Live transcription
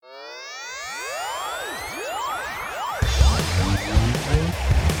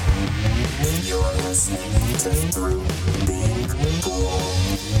listening to Through Being Cool.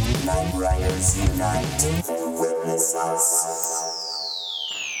 Night Riders unite, witness us.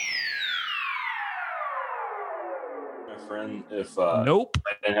 My friend, if Nope.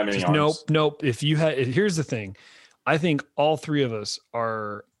 I didn't have any Just arms. nope. If you had, here's the thing. I think all three of us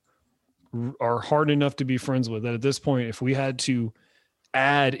are hard enough to be friends with that at this point, if we had to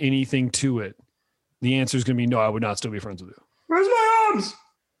add anything to it, the answer is going to be no, I would not still be friends with you. Where's my arms?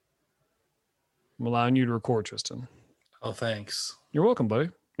 I'm allowing you to record, Tristan. Oh, thanks. You're welcome, buddy.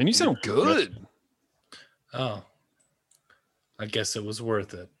 And you sound good. Oh, I guess it was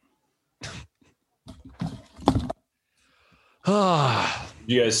worth it. Would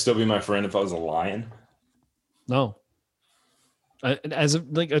you guys still be my friend if I was a lion? No. Like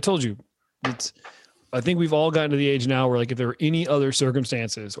I told you, I think we've all gotten to the age now where, like, if there were any other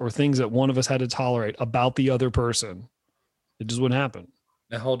circumstances or things that one of us had to tolerate about the other person, it just wouldn't happen.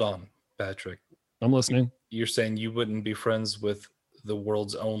 Now, hold on, Patrick. I'm listening. You're saying you wouldn't be friends with the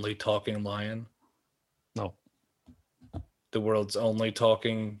world's only talking lion? No. The world's only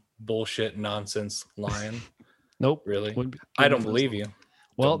talking bullshit nonsense lion? Nope. Really? Wouldn't be I don't friends. believe you.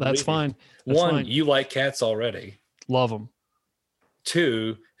 Well, Don't that's believe you. fine. That's One, fine. you like cats already. Love them.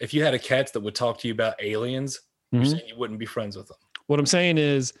 Two, if you had a cat that would talk to you about aliens, you're saying you wouldn't be friends with them. What I'm saying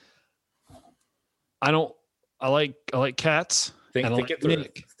is, I like cats. Think and I it like through.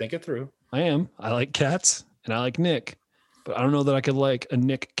 Nick. Think it through. I like cats and I like Nick, but I don't know that I could like a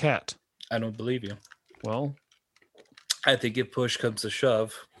Nick cat. I don't believe you. Well, I think if push comes to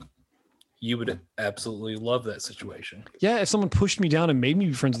shove, you would absolutely love that situation. yeah, if someone pushed me down and made me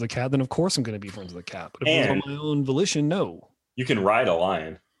be friends with a cat, then of course I'm going to be friends with a cat. But if it was on my own volition, no. You can ride a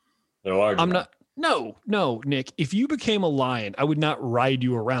lion. They're large. I'm enough. not. No, Nick. If you became a lion, I would not ride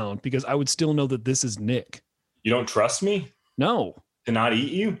you around because I would still know that this is Nick. You don't trust me No. to not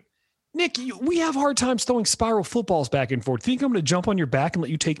eat you? Nick, we have hard times throwing spiral footballs back and forth. Think I'm going to jump on your back and let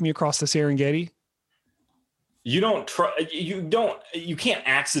you take me across the Serengeti? You don't trust. You can't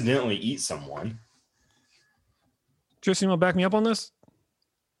accidentally eat someone. Tristan, you want to back me up on this?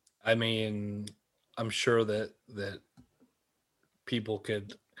 I mean, I'm sure that people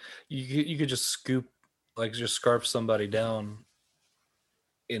could, you could just just scarf somebody down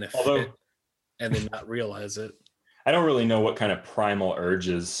in a Although- fit and then not realize it. I don't really know what kind of primal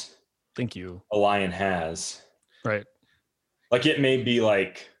urges Thank you. a lion has. Right. Like, it may be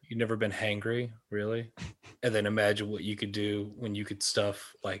like, You've never been hangry, really? And then imagine what you could do when you could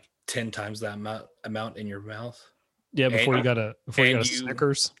stuff like 10 times that amount in your mouth. Yeah, before you And- got a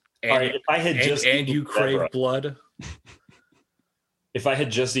Snickers. And, all right, if I had just and eaten you a crave zebra, blood. if I had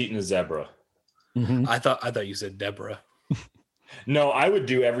just eaten a zebra, Mhm. I thought you said Deborah. no, I would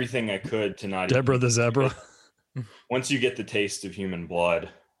do everything I could to not Deborah eat. the zebra. Once you get the taste of human blood,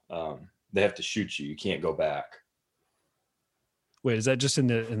 they have to shoot you. You can't go back. Wait, is that just in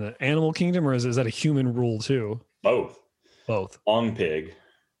the animal kingdom or is that a human rule too? Both. Both. Long pig,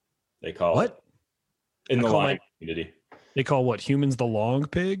 they call What? it. In I the call lion community. They call what? Humans the long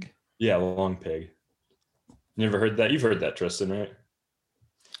pig? Yeah, long pig. You never heard that? You've heard that, Tristan, right?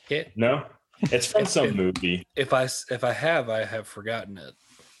 Yeah. No? It's from some movie. If I have forgotten it.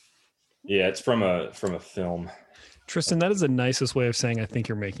 Yeah, it's from a film. Tristan, that is the nicest way of saying I think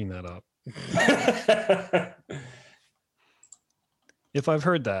you're making that up. If I've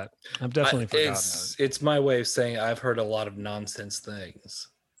heard that, I've definitely forgotten that. It's my way of saying I've heard a lot of nonsense things.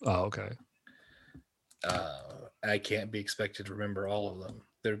 Oh, okay. I can't be expected to remember all of them.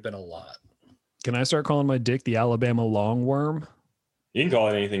 There have been a lot. Can I start calling my dick the Alabama longworm? You can call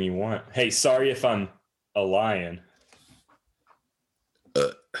it anything you want. Hey, sorry if I'm a lion.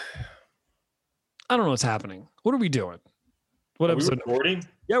 I don't know what's happening. What are we doing? What Are we episode? recording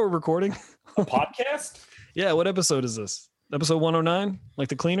Yeah, we're recording. a podcast? Yeah, what episode is this? Episode 109? Like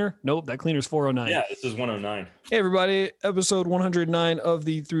the cleaner? Nope, that cleaner's 409. Yeah, this is 109. Hey, everybody. Episode 109 of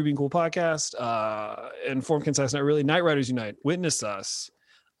the Through Being Cool podcast. Informed, concise, not really. Night Riders Unite. Witness us.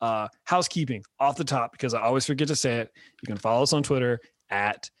 Housekeeping off the top, because I always forget to say it. You can follow us on Twitter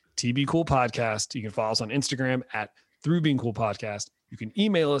at TB Cool Podcast. You can follow us on Instagram at Through Being Cool Podcast. You can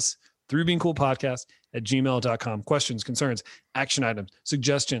email us through being cool podcast at gmail.com. Questions, concerns, action items,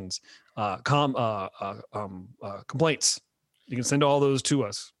 suggestions, complaints. You can send all those to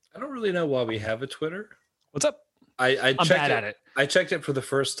us. I don't really know why we have a Twitter. What's up? I I'm checked bad at it. I checked it for the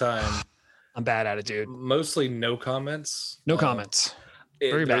first time. I'm bad at it, dude. Mostly no comments. No comments.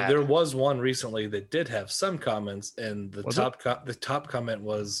 Very There, bad. there was one recently that did have some comments, and the Was the top comment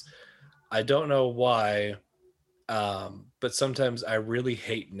was, "I don't know why, but sometimes I really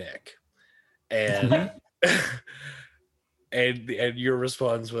hate Nick." And And your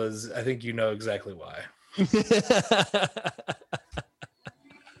response was, I think you know exactly why.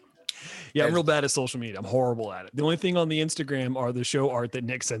 Yeah, I'm real bad at social media. I'm horrible at it. The only thing on the Instagram are the show art that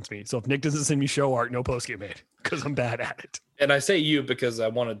Nick sends me. So if Nick doesn't send me show art, no posts get made because I'm bad at it. And I say you because I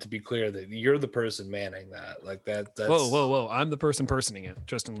wanted to be clear that you're the person manning that. Like that. That's, Whoa. I'm the person personing it.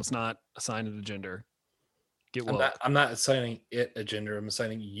 Tristan, let's not assign it a gender. Get woke. I'm not assigning it a gender. I'm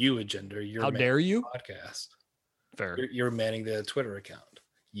assigning you a gender. You're How dare you? podcast. Fair. You're manning the Twitter account.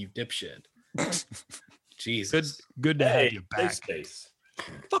 You dipshit. Jesus. Good to have you back. Space.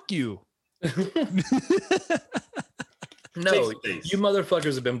 Fuck you. No, Space. you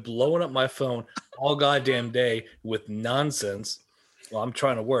motherfuckers have been blowing up my phone all goddamn day with nonsense while I'm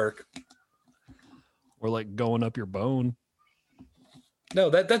trying to work. We're like going up your bone.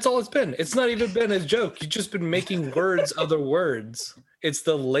 No, that's all it's been. It's not even been a joke. You've just been making words other words. It's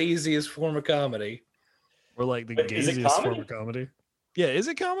the laziest form of comedy. We're like the Wait, is it gaziest form comedy? of comedy. Yeah, is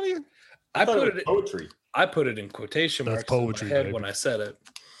it comedy? I thought put it was it poetry. I put it in quotation That's marks poetry, in my head baby. when I said it.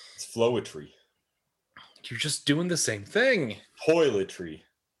 It's flowetry. You're just doing the same thing. Toiletry.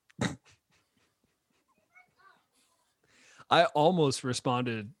 I almost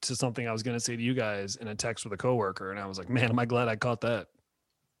responded to something I was going to say to you guys in a text with a coworker, and I was like, "Man, am I glad I caught that?"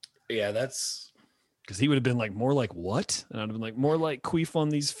 Yeah, that's Because he would have been like, "More like what?" And I'd have been like, "More like queef on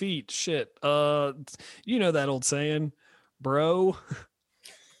these feet." Shit. You know that old saying, bro.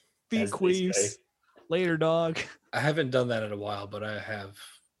 Feet As they queefs. say. Later, dog. I haven't done that in a while, but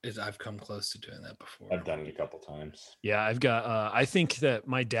I've come close to doing that before. I've done it a couple times. Yeah, I've got. I think that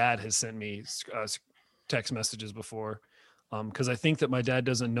my dad has sent me text messages before, because I think that my dad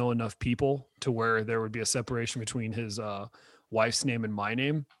doesn't know enough people to where there would be a separation between his wife's name and my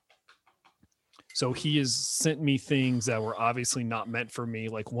name. So he has sent me things that were obviously not meant for me.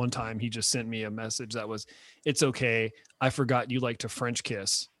 Like one time, he just sent me a message that was, "It's okay. I forgot you like to French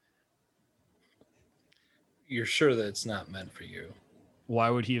kiss." You're sure that it's not meant for you. Why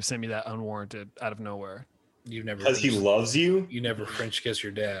would he have sent me that unwarranted out of nowhere? You've never Because he French- loves you. you never French kiss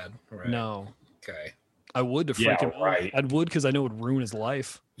your dad, right? No, Okay. I would to Yeah, freak him out. right. I would because I know it would ruin his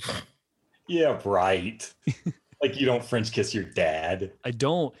life. Yeah, right. Like you don't French kiss your dad. I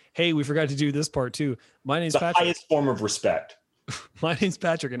don't. Hey, we forgot to do this part too. My name's It's the Patrick. highest form of respect. My name's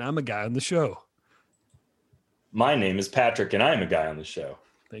Patrick, and I'm a guy on the show. My name is Patrick, and I am a guy on the show.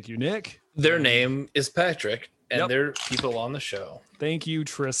 Thank you, Nick. Their name is Patrick, and Yep. they're people on the show. Thank you,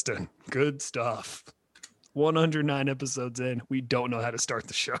 Tristan. Good stuff. 109 episodes in, we don't know how to start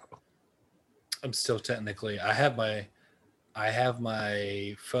the show. I'm still technically I have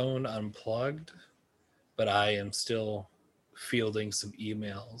my phone unplugged, but I am still fielding some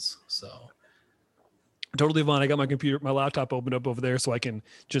emails. So Totally fine. I got my laptop opened up over there so I can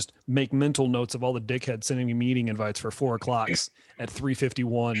just make mental notes of all the dickheads sending me meeting invites for 4 o'clock at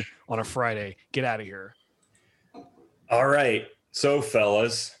 3:51 on a Friday. Get out of here. All right. So,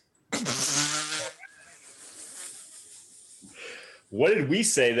 fellas, what did we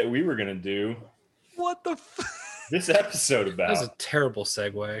say that we were going to do What the this episode that was a about? terrible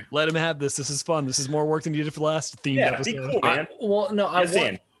segue. Let him have this. This is fun. This is more work than you did for the last themed Yeah, episode. be cool, man. I Yes, want,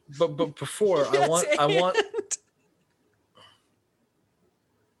 and. but before I Yes,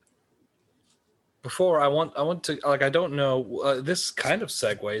 want to like I don't know this kind of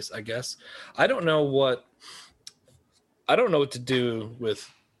segues, I guess. I don't know what to do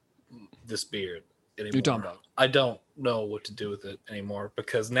with this beard anymore. You're talking about. I don't know what to do with it anymore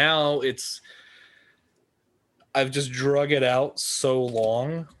because now I've just drug it out so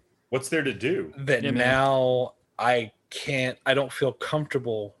long What's there to do? that Yeah, man. now I don't feel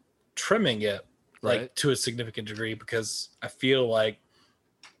comfortable trimming it like Right. to a significant degree because I feel like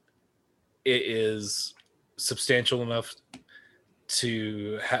it is substantial enough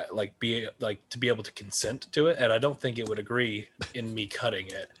to be able to consent to it, and I don't think it would agree in me cutting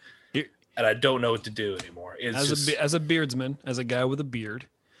it. Here- And I don't know what to do anymore. It's As a beardsman, as a guy with a beard,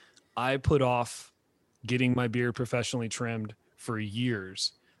 I put off getting my beard professionally trimmed for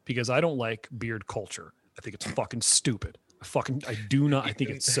years because I don't like beard culture. I think it's fucking stupid. I do not. I think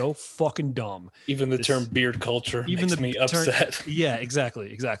it's so fucking dumb. even the this- term beard culture even makes the me term- upset. Yeah,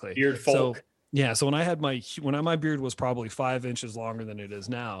 exactly. Beard So folk. yeah, so when I had my beard was probably 5 inches longer than it is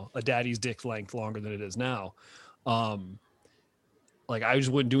now, a daddy's dick length longer than it is now. Like I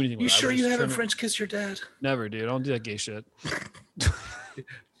just wouldn't do anything. You with it. I sure would you just haven't trim it. French kissed your dad? Never, dude. I don't do that gay shit.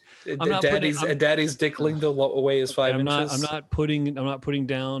 Daddy's dick length away is 5 I'm inches. I'm not putting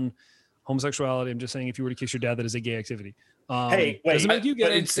down homosexuality. I'm just saying if you were to kiss your dad, that is a gay activity. Hey, wait, doesn't make you gay.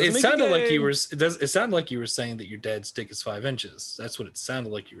 But it doesn't make you sounded like gay. you were. It sounded like you were saying that your dad's dick is 5 inches. That's what it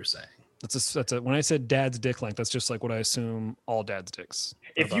sounded like you were saying. That's a when I said dad's dick length, that's just like what I assume all dad's dicks.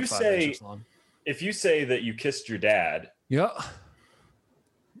 are If about you 5 say- inches long. If you say that you kissed your dad, Yeah.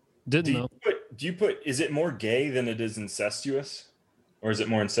 do Didn't you know. put is it more gay than it is incestuous? Or is it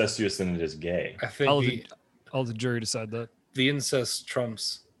more incestuous than it is gay? I think I'll the jury decide that. the incest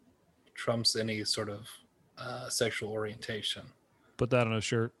trumps any sort of sexual orientation. Put that on a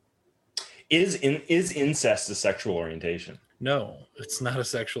shirt. Is incest a sexual orientation? No, it's not a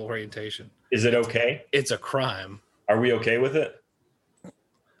sexual orientation. Is it okay? It's a crime. Are we okay with it?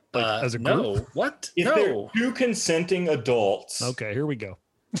 Like, as a no. group? What? If no. they're two consenting adults, Okay, here we go.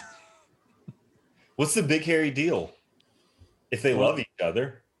 what's the big hairy deal? If they love each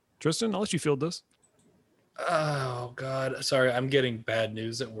other, Tristan, I'll let you field this. Oh God, sorry, I'm getting bad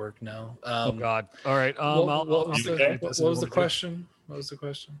news at work now. Oh God. All right. What was okay. the question? What was the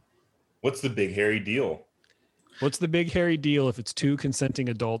question? what's the big hairy deal? What's the big hairy deal if it's two consenting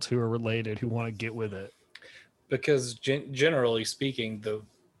adults who are related who want to get with it? Because generally speaking,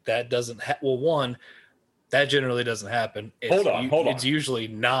 that doesn't that generally doesn't happen. Hold on. It's usually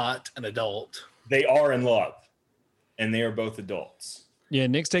not an adult. They are in love, and they are both adults. Yeah,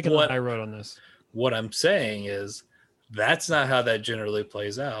 Nick's taking What- the high road on this. What I'm saying is that's not how that generally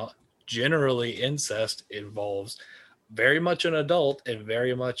plays out. Generally, incest involves very much an adult and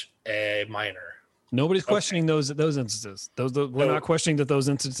very much a minor. Nobody's questioning those instances. We're So- not questioning that those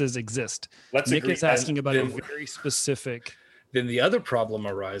instances exist. Let's Nick agree. is asking about a then- very specific. Then the other problem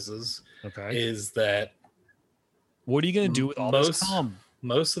arises Okay. is that What are you going to do with all this cum?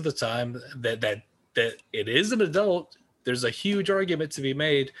 most of the time that it is an adult, there's a huge argument to be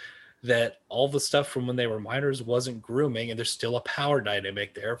made that all the stuff from when they were minors wasn't grooming, and there's still a power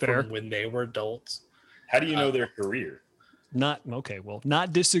dynamic there Fair. from when they were adults. How do you know their career? Not okay. Well,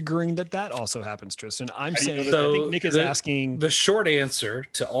 not disagreeing that also happens, Tristan. I'm How do you saying know I that- think Nick is So, asking, The short answer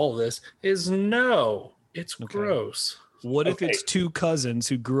to all this is no. It's Okay. gross. what if Okay. it's two cousins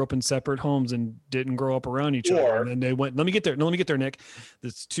who grew up in separate homes and didn't grow up around each other, Or- and then they went? Let me get there. No, let me get there, Nick.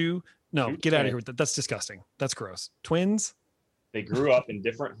 That's two. No, Two get out of here. twins. With that. That's disgusting. That's gross. Twins. They grew up in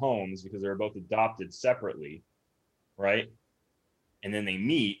different homes because they were both adopted separately, right? And then they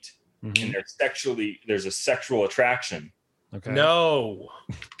meet, Mhm. and there's a sexual attraction. Okay. No.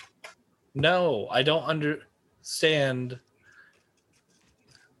 No, I don't understand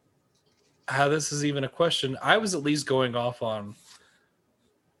how this is even a question. I was at least going off on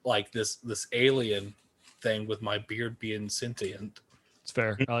like this alien thing with my beard being sentient. It's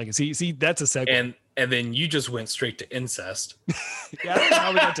fair. I like it. See, that's a segue. And then you just went straight to incest. Yeah, I don't know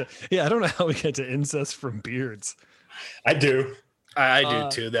how we got to. Yeah, I don't know how we get to incest from beards. I do. I do Uh,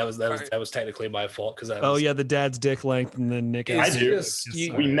 too. That was right. that was technically my fault because I Oh was, yeah, the dad's dick length, and then Nick. It's asked do. us.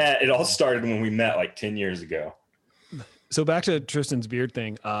 just- We met. It all started when we met like 10 years ago. So back to Tristan's beard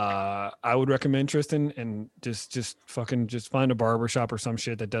thing. I would recommend Tristan and just fucking find a barber shop or some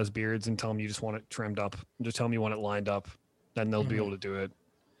shit that does beards and tell them you just want it trimmed up. Just tell them you want it lined up, then they'll be Mhm. able to do it.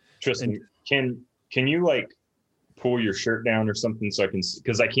 Tristan, can you like pull your shirt down or something so I can,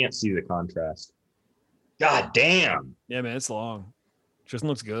 because I can't see the contrast. God damn. Yeah, man, it's long. Tristan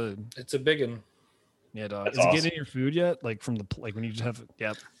looks good. it's a big one. Yeah, dog. That's Is it awesome. getting in your food yet? Like from the like when you just have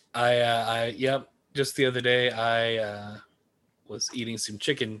yep. Yep. Just the other day, I was eating some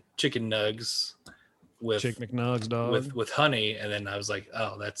chicken nugs with Chick McNuggets, dog. with honey, and then I was like,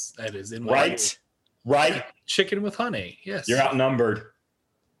 "Oh, that is in my Right. chicken with honey." Yes, You're outnumbered.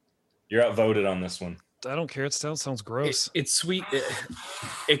 You're outvoted on this one. I don't care. It sounds gross. It's sweet.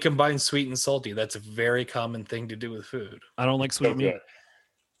 It combines sweet and salty. That's a very common thing to do with food. I don't like So sweet meat. good.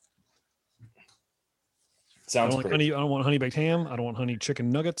 I Sounds don't like pretty. honey. I don't want honey baked ham. I don't want honey chicken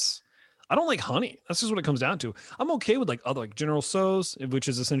nuggets. I don't like honey. That's just what it comes down to. I'm okay with like other like General Tso's, which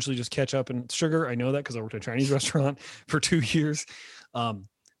is essentially just ketchup and sugar. I know that because I worked at a Chinese restaurant for 2 years.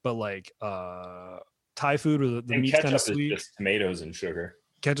 But like Thai food, where the And meat's kind ketchup of is sweet. just tomatoes and sugar.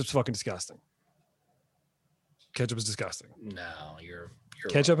 Ketchup's fucking disgusting. Ketchup is disgusting. No, you're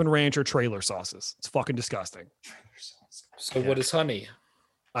Ketchup and ranch or trailer sauces. It's fucking disgusting. So what is honey?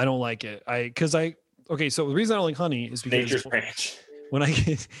 I don't like it. Okay, so the reason I don't like honey is because Nature's Ranch. when I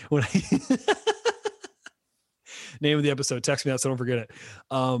name of the episode, text me out so I don't forget it.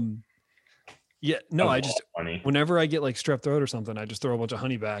 Yeah, no, I just funny. whenever I get like strep throat or something, I just throw a bunch of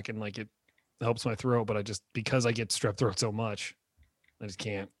honey back and like it helps my throat, but because I get strep throat so much, I just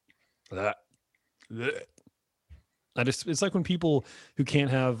can't. That it's like when people who can't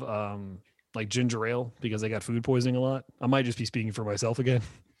have like ginger ale because they got food poisoning a lot. I might just be speaking for myself again.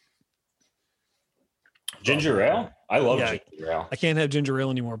 Ginger ale? I love Yeah. ginger ale. I can't have ginger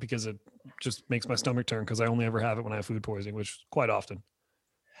ale anymore because it just makes my stomach turn because I only ever have it when I have food poisoning, which is quite often.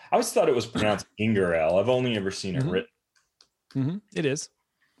 I always thought it was pronounced Gingerel. I've only ever seen it Mhm. written. It is.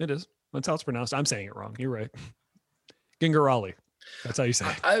 That's how it's pronounced. I'm saying it wrong. You're right. Gingerali. That's how you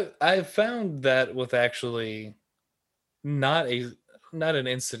say it. I found that with actually not an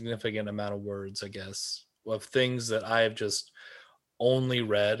insignificant amount of words, I guess, of things that I have just only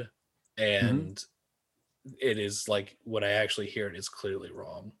read, and it is like when I actually hear it is clearly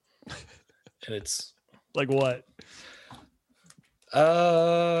wrong. And it's Like what?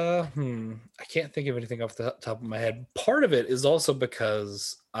 I can't think of anything off the top of my head. Part of it is also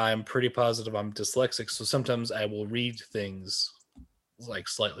because I'm pretty positive I'm dyslexic, so sometimes I will read things like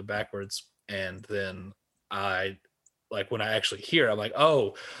slightly backwards, and then I like when I actually hear it, I'm like,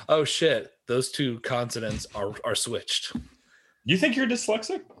 oh shit, those two consonants are switched. You think you're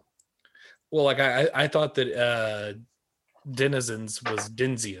dyslexic? Well, like I thought that denizens was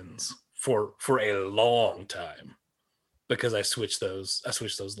denzians for a long time because I switched those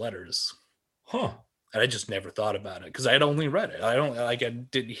letters. Huh. And I just never thought about it because I had only read it. I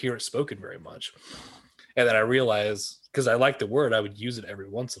didn't hear it spoken very much. And then I realized, because I liked the word, I would use it every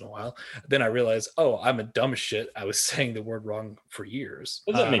once in a while. Then I realized, oh, I'm a dumb shit. I was saying the word wrong for years.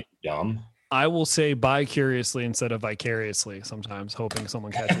 Does that make you dumb? I will say bi-curiously instead of vicariously sometimes, hoping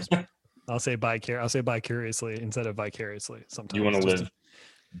someone catches me. I'll say bi-curiously instead of vicariously sometimes. You want to just live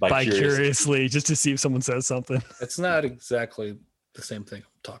bi-curiously just to see if someone says something. It's not exactly the same thing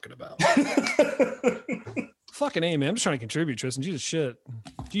I'm talking about. Fucking A, man. I'm just trying to contribute, Tristan. Jesus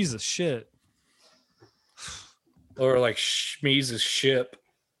shit. Or like Shmeez's ship.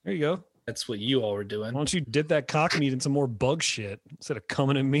 There you go. That's what you all were Why doing. don't you dip that cock meat in some more bug shit instead of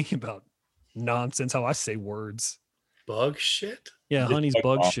coming at me about nonsense, how I say words. Bug shit? Yeah, It's honey's bug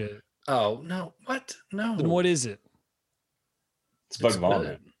bug vomit. shit. Oh, no. What? No. Then what is it? It's bug It's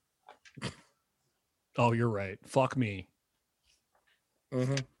vomit. Oh, you're right. Fuck me.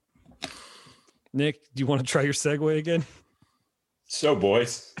 Mm-hmm. Nick, do you want to try your segue again? So,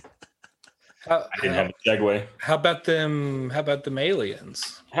 boys, I didn't have a segue. How about them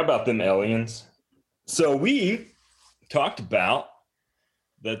aliens? How about them aliens? So we talked about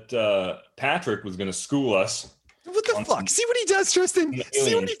that Patrick was going to school us. What the On fuck? some- See what he does, Tristan? some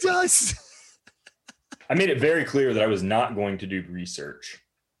See what he aliens. does? I made it very clear that I was not going to do research.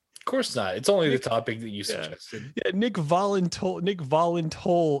 Of course not. It's only the topic that you Yeah. suggested. Yeah, Nick Valentells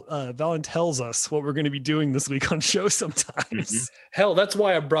us what we're going to be doing this week on show sometimes. Hell, that's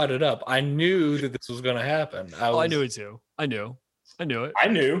why I brought it up. I knew that this was going to happen. I knew it too. I knew it. I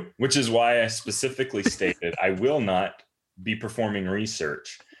knew, which is why I specifically stated I will not be performing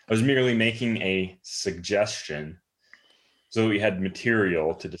research. I was merely making a suggestion so we had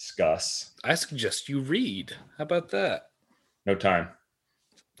material to discuss. I suggest you read. How about that? No time.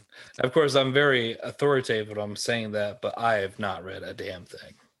 Of course, I'm very authoritative when I'm saying that, but I have not read a damn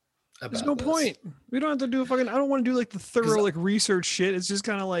thing. There's about no this. point. We don't have to do a fucking. I don't want to do like the thorough like research shit. It's just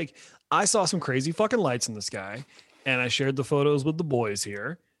kind of like I saw some crazy fucking lights in the sky, and I shared the photos with the boys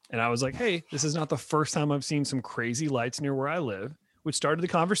here, and I was like, hey, this is not the first time I've seen some crazy lights near where I live, which started the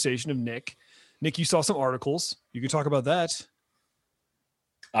conversation of Nick. Nick, you saw some articles. You can talk about that.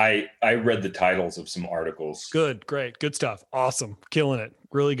 I read the titles of some articles. Good, great, good stuff. Awesome, killing it.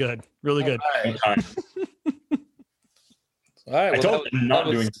 Really good, really good. All No right. time. All right. I Well, told that, them I'm not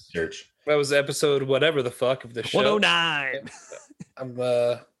that doing was, research. that was episode whatever the fuck of the show. 109.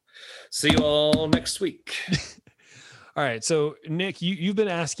 I'm see you all next week. All right. So Nick, you've been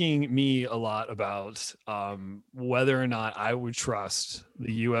asking me a lot about whether or not I would trust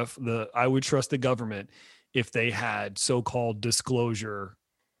I would trust the government if they had so-called disclosure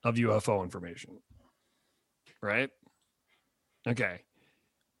of UFO information. Right? Okay.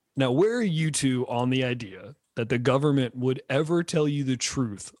 Now, where are you two on the idea that the government would ever tell you the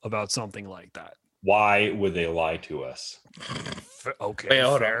truth about something like that? Why would they lie to us? Okay. Wait,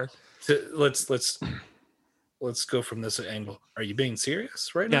 hold on. fair. So let's go from this angle. Are you being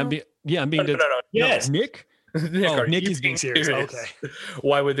serious right Yeah, now? I'm being No, no, no, Yes. Nick? Nick, Oh, are Nick you is being serious. Okay.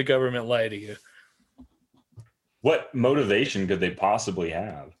 Why would the government lie to you? What motivation could they possibly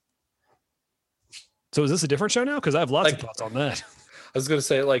have? So is this a different show now? Because I have lots of Like- thoughts on that. I was gonna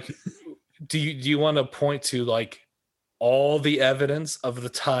say, like, do you want to point to like all the evidence of the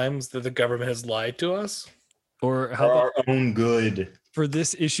times that the government has lied to us? Or For how about our own good. for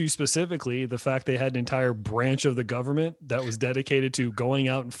this issue specifically, the fact they had an entire branch of the government that was dedicated to going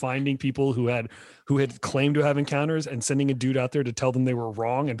out and finding people who had claimed to have encounters and sending a dude out there to tell them they were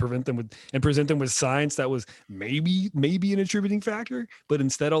wrong and present them with science that was maybe an attributing factor. But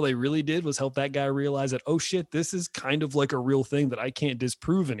instead, all they really did was help that guy realize that, oh shit, this is kind of like a real thing that I can't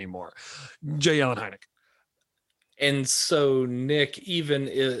disprove anymore. J. Allen Hynek. And so Nick,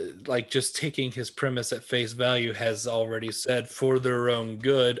 even like just taking his premise at face value, has already said for their own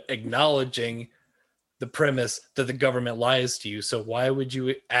good, acknowledging the premise that the government lies to you. So why would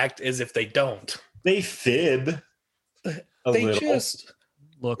you act as if they don't? They fib a They little. just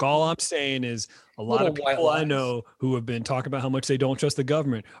Look, all I'm saying is a lot of Little white people I lies. know who have been talking about how much they don't trust the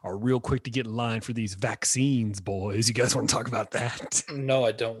government are real quick to get in line for these vaccines, boys. You guys want to talk about that? no,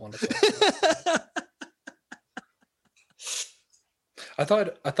 I don't want to. I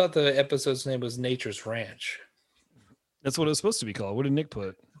thought the episode's name was Nature's Ranch, That's what it was supposed to be called. What did Nick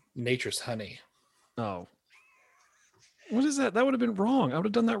put? Nature's Honey. Oh. What is that? That would have been wrong. I would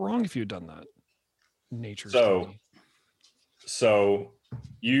have done that wrong if you had done that. Nature's So, honey. So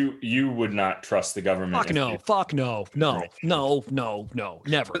you would not trust the government? Fuck if no. you- Fuck no. No. No. No. No.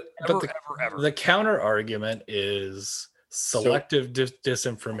 Never. But Ever, the- ever, ever. The counter argument is selective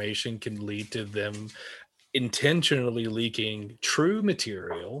disinformation can lead to them intentionally leaking true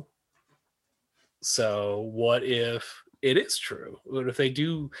material. So what if it is true? What if they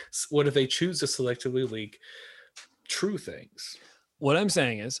choose to selectively leak true things? What I'm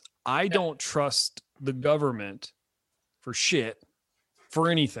saying is, I don't trust the government for shit, for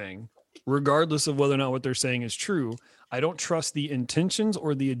anything, regardless of whether or not what they're saying is true. I don't trust the intentions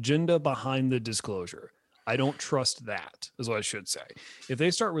or the agenda behind the disclosure. I don't trust that, is what I should say. If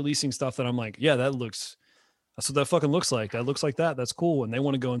they start releasing stuff that I'm like, yeah, that's what that fucking looks like. That looks like that. That's cool. And they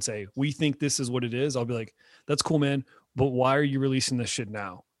want to go and say, we think this is what it is. I'll be like, that's cool, man. But why are you releasing this shit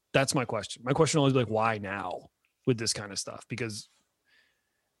now? That's my question. My question will always be like, why now with this kind of stuff? Because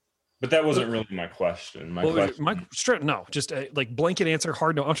But that wasn't really my question. My question. no, just a, like blanket answer,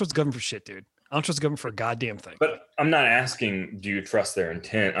 hard no. I don't trust the government for shit, dude. I don't trust the government for a goddamn thing. But I'm not asking, do you trust their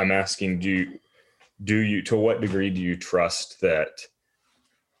intent? I'm asking, do you to what degree do you trust that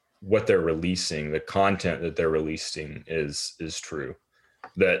what they're releasing, the content that they're releasing is true?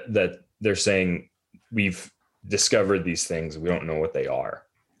 That they're saying we've discovered these things, we don't know what they are.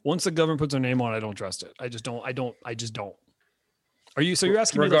 Once the government puts their name on it, I don't trust it. I just don't. Are you? So you're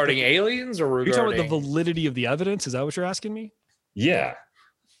asking regarding me aliens or you're talking regarding about the validity of the evidence? Is that what you're asking me? Yeah,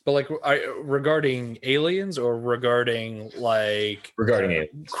 but like regarding aliens or regarding like regarding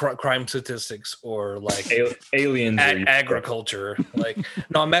aliens. crime statistics or like Aliens are- agriculture? Like,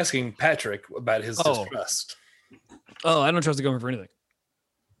 no, I'm asking Patrick about his Oh. distrust. Oh, I don't trust the government for anything.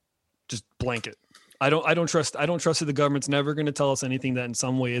 Just blanket. I don't trust that the government's never going to tell us anything that in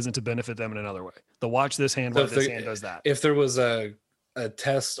some way isn't to benefit them in another way. They'll watch this hand while So if this they- hand does that. If there was a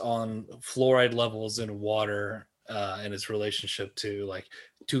test on fluoride levels in water and its relationship to like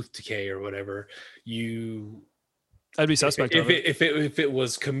tooth decay or whatever, I'd be suspect of it. if it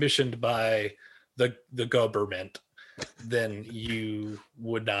was commissioned by the government, then you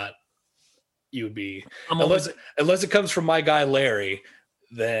would be unless it comes from my guy Larry,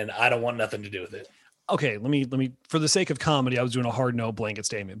 then I don't want nothing to do with it. Okay, let me for the sake of comedy, I was doing a hard no blanket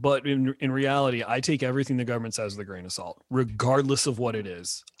statement, but in reality, I take everything the government says with a grain of salt, regardless of what it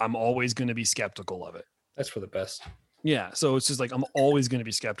is. I'm always going to be skeptical of it. That's for the best. Yeah, so it's just like I'm always going to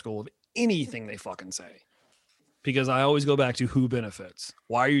be skeptical of anything they fucking say, because I always go back to who benefits.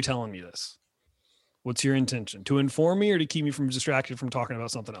 Why are you telling me this? What's your intention? To inform me or to keep me from distracted from talking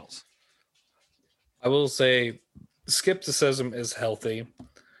about something else? I will say skepticism is healthy.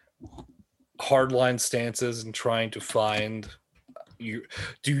 Hardline stances and trying to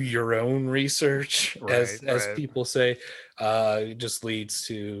do your own research, as Right. people say, just leads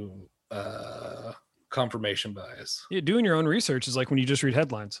to confirmation bias. Yeah, doing your own research is like when you just read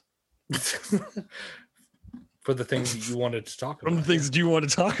headlines For the things that you wanted to talk from about. the things that you want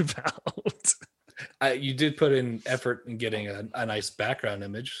to talk about. You did put in effort in getting a nice background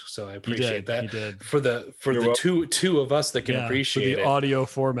image, so I appreciate that. You did. For the two of us that can Yeah, appreciate for the it. audio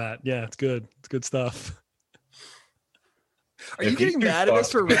format. Yeah, it's good. It's good stuff. Are you If getting you mad at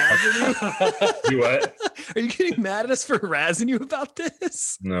us for razzing you? Do what? Are you getting mad at us for razzing you about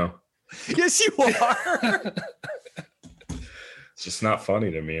this? No, Yes, you are. it's just not funny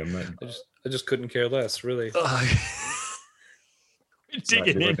to me. I'm not. I just couldn't care less, really. Ugh. It's not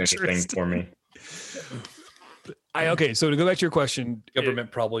Taking doing anything interest. for me. Okay, so to go back to your question,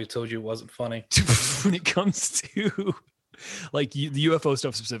 Government probably told you it wasn't funny. when it comes to like the UFO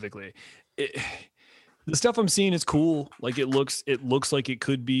stuff specifically, the stuff I'm seeing is cool. Like it looks like it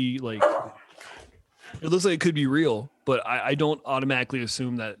could be like it looks like it could be real, but I don't automatically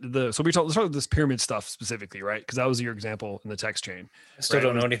assume that let's talk about this pyramid stuff specifically, right? Because that was your example in the text chain. I still Right.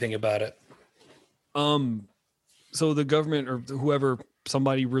 don't know anything about it. So the government or whoever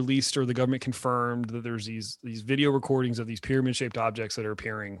somebody released or the government confirmed that there's these video recordings of these pyramid shaped objects that are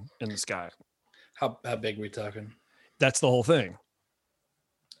appearing in the sky. How big are we talking? That's the whole thing.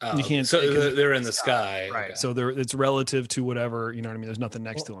 You can't. So because they're in the sky, right? okay. So it's relative to whatever, you know what I mean. There's nothing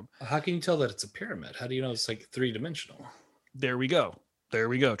next to them. How can you tell that it's a pyramid? How do you know it's like 3-dimensional? There we go,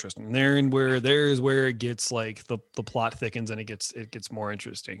 Tristan. There's where it gets like the plot thickens and it gets more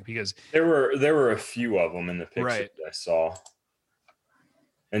interesting because there were a few of them in the picture Right. that I saw,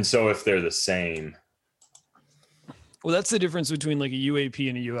 and so if they're the same, well, that's the difference between like a UAP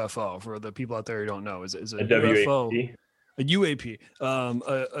and a UFO for the people out there who don't know. Is a a UFO WAP. a UAP.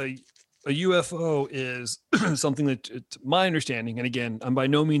 A UFO is something that, it's my understanding, and again, I'm by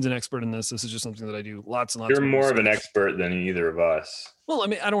no means an expert in this. This is just something that I do lots and lots. You're of more of an research. expert than either of us. Well, I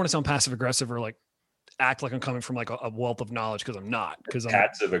mean, I don't want to sound passive aggressive or like act like I'm coming from like a wealth of knowledge because I'm not. Because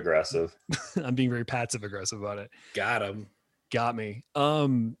Passive aggressive. I'm being very passive aggressive about it. Got him. Got me.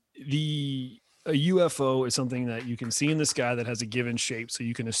 A UFO is something that you can see in the sky that has a given shape, so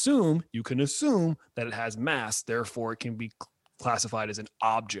you can assume that it has mass, therefore it can be classified as an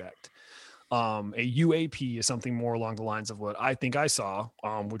object. A UAP is something more along the lines of what I think I saw,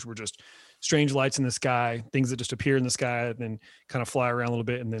 which were just strange lights in the sky, things that just appear in the sky and then kind of fly around a little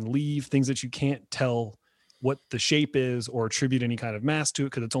bit and then leave, things that you can't tell what the shape is or attribute any kind of mass to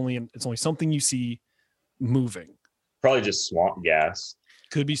it because it's only something you see moving. Probably just swamp gas.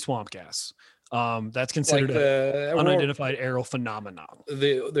 Could be swamp gas. That's considered Like the unidentified aerial phenomenon.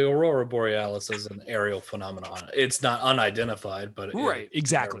 The aurora borealis is an aerial phenomenon. It's not unidentified, but Right,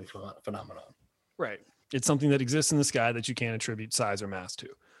 exactly. Phenomenon. Right. It's something that exists in the sky that you can't attribute size or mass to.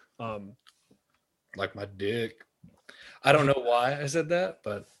 Like my dick. I don't know why I said that,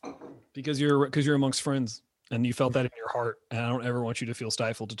 but Because you're amongst friends and you felt that in your heart. And I don't ever want you to feel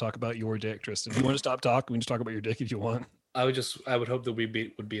stifled to talk about your dick, Tristan. If you want to stop talking, we can just talk about your dick if you want. I would hope that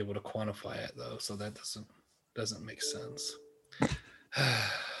we would be able to quantify it though, so that doesn't make sense.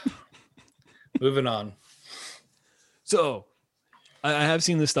 Moving on. So I have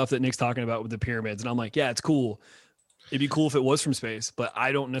seen this stuff that Nick's talking about with the pyramids, and I'm like, yeah, it's cool. It'd be cool if it was from space, but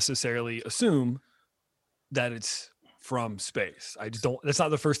I don't necessarily assume that it's from space. I just don't. That's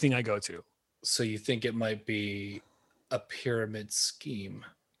not the first thing I go to. So you think it might be a pyramid scheme?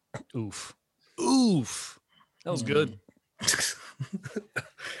 Oof. That was good.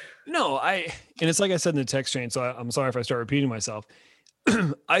 No, and it's like I said in the text chain, so I'm sorry if I start repeating myself.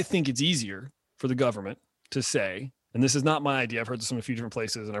 I think it's easier for the government to say, and this is not my idea, I've heard this from a few different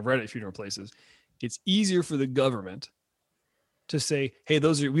places and I've read it a few different places. It's easier for the government to say, hey,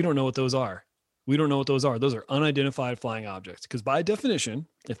 we don't know what those are. We don't know what those are. Those are unidentified flying objects. Because by definition,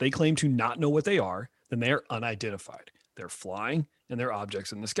 if they claim to not know what they are, then they are unidentified. They're flying and they're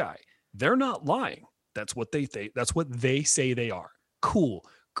objects in the sky. They're not lying. That's what they think. That's what they say they are. Cool.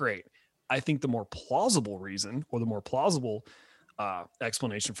 Great. I think the more plausible reason or the more plausible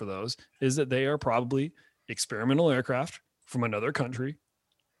explanation for those is that they are probably experimental aircraft from another country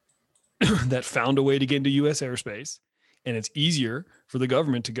that found a way to get into U.S. airspace. And it's easier for the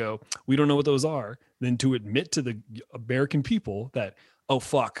government to go, we don't know what those are, than to admit to the American people that, oh,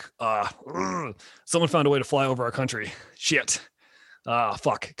 fuck, someone found a way to fly over our country. Shit.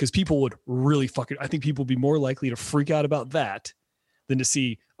 Fuck. Because people would really I think people would be more likely to freak out about that than to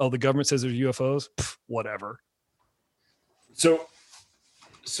see, oh, the government says there's UFOs. Pff, whatever.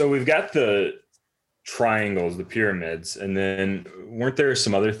 So we've got the triangles, the pyramids, and then weren't there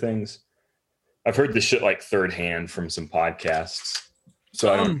some other things? I've heard this shit like third hand from some podcasts.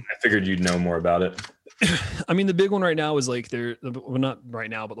 So I figured you'd know more about it. I mean, the big one right now is like well, not right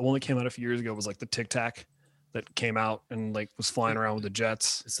now, but the one that came out a few years ago was like the Tic Tac that came out and like was flying around with the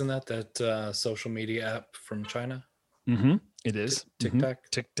jets. Isn't that social media app from China? Mm-hmm. It is. TikTok.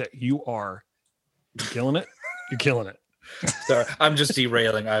 TikTok. You're killing it. You're killing it. Sorry, I'm just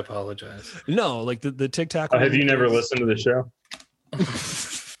derailing. I apologize. No, like the Tic Tac. Have you never listened to the show?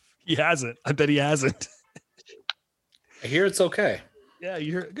 He hasn't. I bet he hasn't. I hear it's okay. Yeah,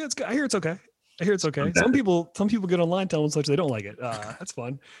 you hear good. I hear it's okay. I hear it's okay. Some people get online telling such they don't like it. That's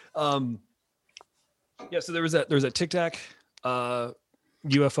fun. Yeah. So there was that Tic Tac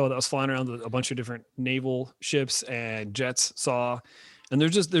UFO that was flying around a bunch of different naval ships and jets saw, and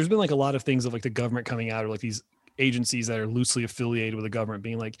there's been like a lot of things of like the government coming out or like these agencies that are loosely affiliated with the government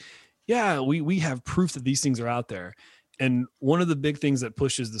being like, yeah, we have proof that these things are out there. And one of the big things that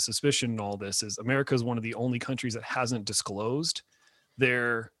pushes the suspicion in all this is America is one of the only countries that hasn't disclosed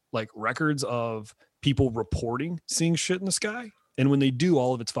their like records of people reporting seeing shit in the sky. And when they do,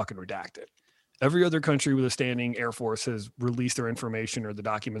 all of it's fucking redacted. Every other country with a standing Air Force has released their information or the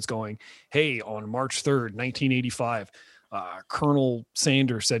documents going, hey, on March 3rd, 1985, Colonel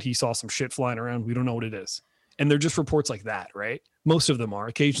Sanders said he saw some shit flying around. We don't know what it is. And they're just reports like that, right? Most of them are.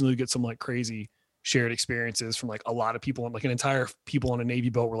 Occasionally you get some like crazy shared experiences from like a lot of people, like an entire people on a Navy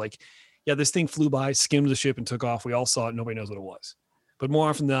boat were like, yeah, this thing flew by, skimmed the ship and took off. We all saw it. Nobody knows what it was. But more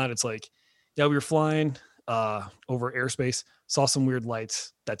often than not, it's like, yeah, we were flying over airspace, saw some weird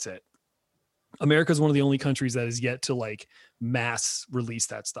lights. That's it. America is one of the only countries that is yet to like mass release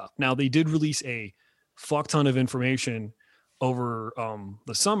that stuff. Now they did release a fuck ton of information over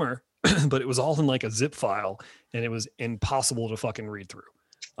the summer, but it was all in like a zip file and it was impossible to fucking read through.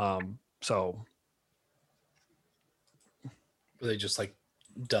 So they just like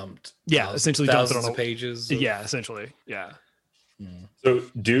dumped. Essentially dumped it thousands on of pages. Yeah, essentially. Yeah. So,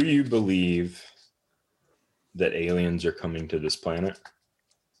 do you believe that aliens are coming to this planet?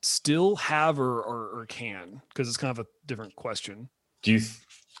 Still have or can, because it's kind of a different question. Do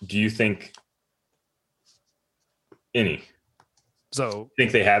you think any? So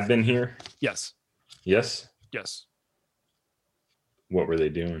Think they have been here? yes. Yes. Yes. What were they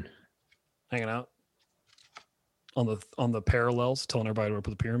doing? Hanging out on the parallels, telling everybody where to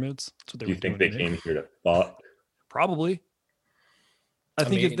put the pyramids. That's what they Do you were think doing they today. came here to thought? Probably. I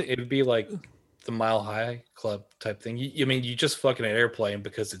think mean, if they, it would be like the Mile High Club type thing. I mean, you just fuck in an airplane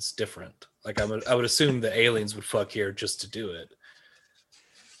because it's different. Like I would assume the aliens would fuck here just to do it.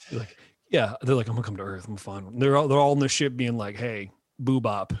 like, yeah, they're like, I'm gonna come to Earth. I'm fine. They're all in the ship being like, hey,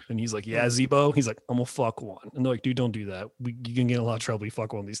 boobop. And he's like, yeah, Zebo. He's like, I'm gonna fuck one. And they're like, dude, don't do that. You can get in a lot of trouble. You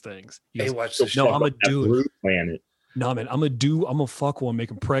fuck one of these things. He Hey, goes, watch this. no, shit. I'm gonna do it. Planet. No, man, I'm gonna fuck one,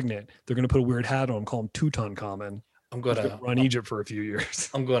 make him pregnant. They're gonna put a weird hat on him, call him Tutankhamen. I'm He's gonna gonna run Egypt for a few years.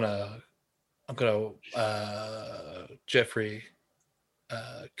 I'm gonna Jeffrey.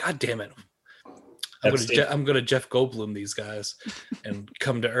 God damn it. I'm gonna Jeff Goldblum these guys and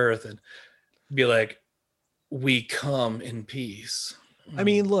come to Earth and be like, we come in peace. I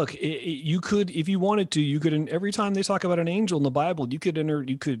mean, look, you could, if you wanted to, you could, every time they talk about an angel in the Bible, you could,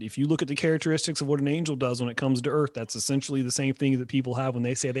 if you look at the characteristics of what an angel does when it comes to Earth, that's essentially the same thing that people have when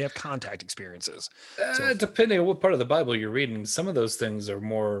they say they have contact experiences. Depending on what part of the Bible you're reading, some of those things are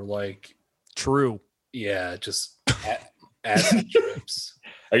more like, True. yeah, just acid trips.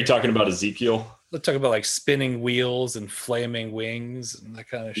 Are you talking about Ezekiel? Let's talk about like spinning wheels and flaming wings and that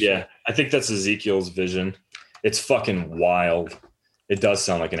kind of shit. Yeah, I think that's Ezekiel's vision. It's fucking wild. It does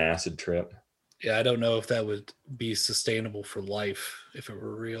sound like an acid trip. Yeah, I don't know if that would be sustainable for life if it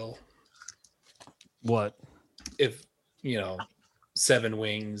were real. What? If, 7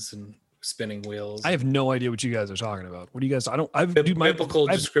 wings and spinning wheels. I have no idea what you guys are talking about. What do you guys, Biblical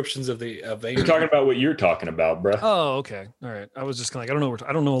descriptions of We're angels. talking about what you're talking about, bruh. Oh, okay. All right. I was just kind of like,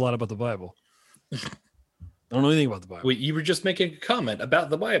 I don't know a lot about the Bible. I don't know anything about the Bible. Wait, you were just making a comment about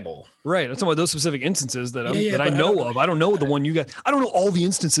the Bible. Right. I'm talking about those specific instances that, Yeah, that I but know of. I don't know the one you guys, I don't know all the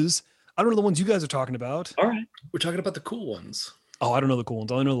instances. I don't know the ones you guys are talking about. All right. We're talking about the cool ones. Oh, I don't know the cool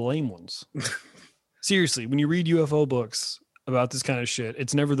ones. I only know the lame ones. Seriously, when you read UFO books about this kind of shit,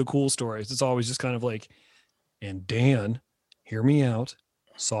 it's never the cool stories. It's always just kind of like, and Dan, hear me out,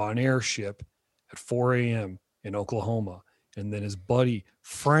 saw an airship at 4 a.m. in Oklahoma. And then his buddy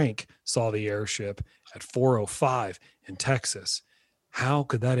Frank saw the airship at 4:05 in Texas. How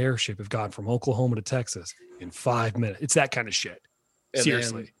could that airship have gone from Oklahoma to Texas in 5 minutes? It's that kind of shit. And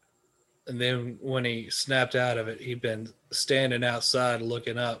Seriously. And then when he snapped out of it, he'd been standing outside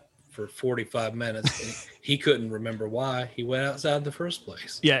looking up for 45 minutes. And he couldn't remember why he went outside in the first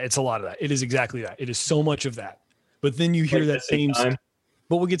place. Yeah, it's a lot of that. It is exactly that. It is so much of that. But then you hear Like that the same same. time.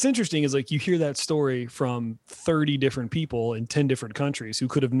 But what gets interesting is like you hear that story from 30 different people in 10 different countries who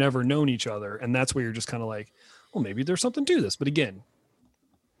could have never known each other. And that's where you're just kind of like, well, maybe there's something to this. But again,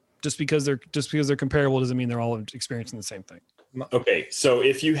 just because they're comparable doesn't mean they're all experiencing the same thing. Okay, so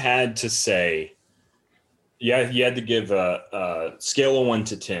if you had to say, you had to give a scale of 1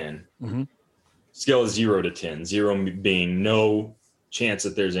 to 10, Mhm. scale of 0 to 10, 0 being no chance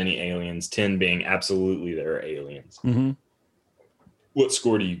that there's any aliens, 10 being absolutely there are aliens. Mm-hmm. What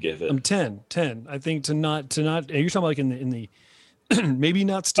score do you give it? 10. I think to not, you're talking about like in the, maybe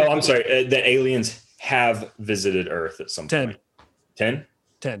not Oh, still. I'm sorry. The aliens have visited Earth at some 10. point. 10?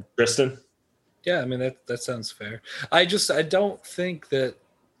 10. Kristen? Yeah, I mean, that sounds fair. I don't think that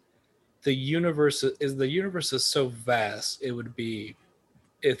the universe is so vast. I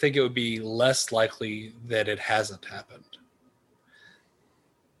think it would be less likely that it hasn't happened.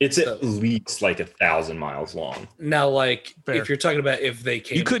 It's at least like 1,000 miles long. Now, like, Fair. if you're talking about if they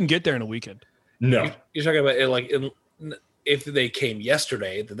came, You couldn't get there in a weekend. No. You're talking about it like if they came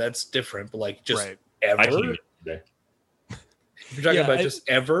yesterday, then that's different. But like just Right. I ever, can't today. if you're talking Yeah, about just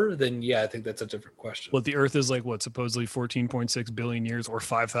ever, then yeah, I think that's a different question. What the Earth is like, what supposedly 14.6 billion years or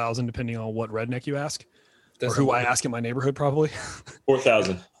 5,000, depending on what redneck you ask, or who I ask in my neighborhood, probably.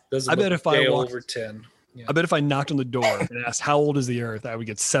 4,000. Doesn't I bet look if I day walked- over 10. Yeah. I bet if I knocked on the door and asked how old is the Earth, I would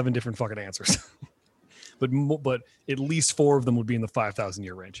get 7 different fucking answers. but at least 4 of them would be in the 5,000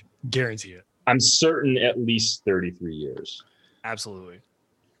 year range. Guarantee it. I'm certain at least 33 years. Absolutely.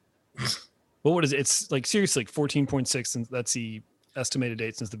 Well, what is it? It's like seriously like 14.6, and that's the estimated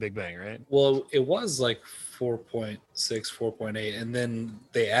date since the Big Bang, right? Well, it was like 4.6, 4.8, and then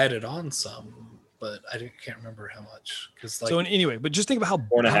they added on some, but can't remember how much. Because like, So anyway, but just think about how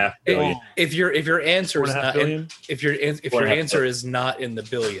 4.5 billion. if your answer is 4.5 not billion? if your 4.5 answer is not in the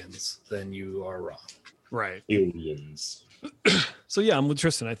billions, then you are wrong. Right. Aliens. So yeah, I'm with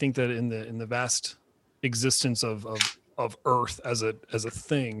Tristan. I think that in the vast existence of Earth as a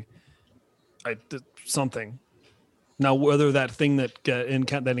thing, something. Now, whether that thing that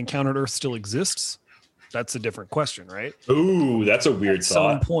encountered Earth still exists, that's a different question, right? Ooh, that's a weird At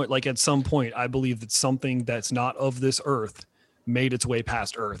some thought. point, I believe that something that's not of this Earth made its way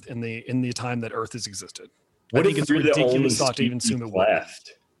past Earth in the time that Earth has existed. What I think if it's we're the only ridiculous thought to even assume species it would.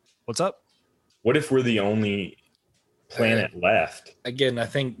 left? What's up? What if we're the only planet left? Again, I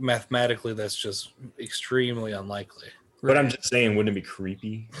think mathematically that's just extremely unlikely. But I'm just saying, wouldn't it be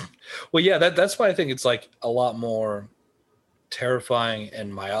creepy? Well, yeah, that's why I think it's like a lot more terrifying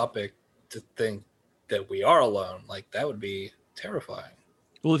and myopic to think that we are alone. Like that would be terrifying.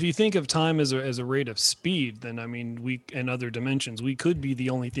 Well, if you think of time as a rate of speed, then I mean, we in other dimensions, we could be the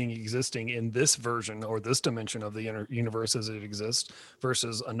only thing existing in this version or this dimension of the universe as it exists,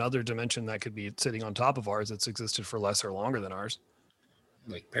 versus another dimension that could be sitting on top of ours that's existed for less or longer than ours.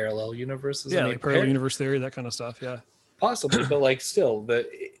 Like parallel universes. Yeah, I mean, like parallel universe theory, that kind of stuff. Yeah. possibly, but like still, the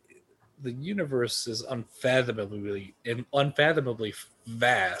universe is unfathomably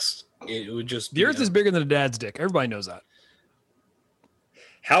vast. It would just The Earth is bigger than a dad's dick. Everybody knows that.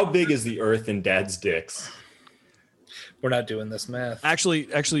 How big is the Earth in Dad's dicks? We're not doing this math. Actually,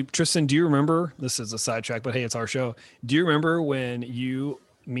 Tristan, do you remember? This is a sidetrack, but hey, it's our show. Do you remember when you,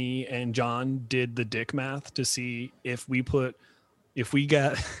 me, and John did the dick math to see if we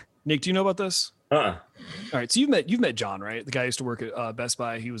got Nick? Do you know about this? Uh-uh. All right, so you've met John, right? The guy who used to work at Best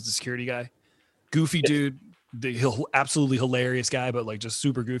Buy. He was the security guy, goofy dude, absolutely hilarious guy, but like just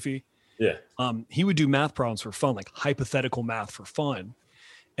super goofy. Yeah. He would do math problems for fun, like hypothetical math for fun.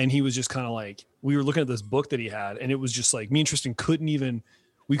 And he was just kind of like, we were looking at this book that he had, and it was just like me and Tristan couldn't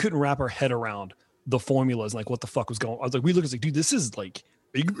wrap our head around the formulas, and like what the fuck was going on. I was like, we looked, like, dude, this is like,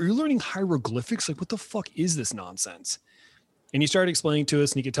 are you learning hieroglyphics? Like, what the fuck is this nonsense? And he started explaining to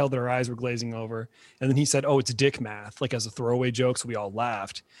us, and you could tell that our eyes were glazing over. And then he said, oh, it's dick math, like as a throwaway joke. So we all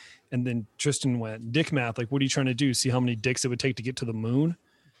laughed. And then Tristan went, dick math, like, what are you trying to do? See how many dicks it would take to get to the moon?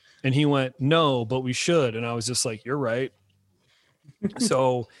 And he went, no, but we should. And I was just like, you're right.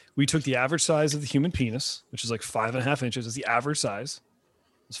 So we took the average size of the human penis, which is like 5.5 inches. Is the average size.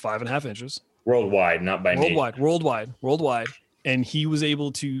 It's 5.5 inches. Worldwide, not by name. Worldwide. And he was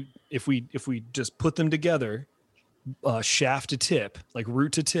able to, if we just put them together, shaft to tip, like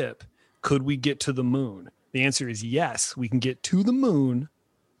root to tip, could we get to the moon? The answer is yes. We can get to the moon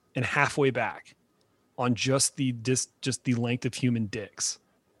and halfway back on just the length of human dicks.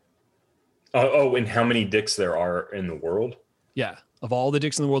 And how many dicks there are in the world? Yeah, of all the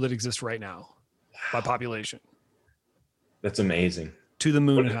dicks in the world that exist right now, by population. That's amazing. To the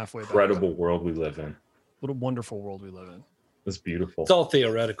moon What and an halfway back. incredible world we live in. What a wonderful world we live in. That's beautiful. It's all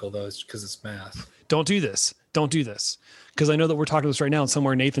theoretical though, it's because it's math. Don't do this. Because I know that we're talking this right now, and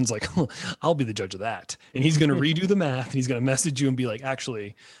somewhere Nathan's like, I'll be the judge of that. And he's going to redo the math, and he's going to message you and be like,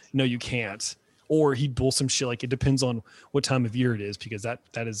 actually, no, you can't. Or he'd bull some shit like, it depends on what time of year it is, because that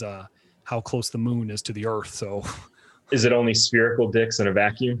is how close the moon is to the Earth. So Is it only spherical dicks in a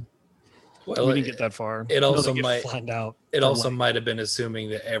vacuum? Well, we didn't get that far. it also might find out. It also might have been assuming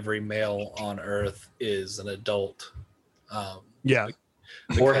that every male on Earth is an adult. Yeah.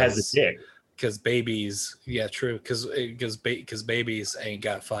 Or has a dick? Because babies, yeah, true. Because babies ain't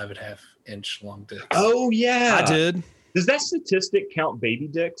got 5.5 inch long dicks. Oh, yeah. I did. Does that statistic count baby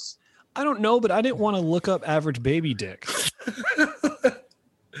dicks? I don't know, but I didn't want to look up average baby dick.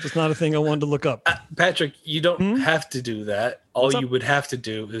 It's not a thing I wanted to look up. Patrick, you don't have to do that. All What's you up? would have to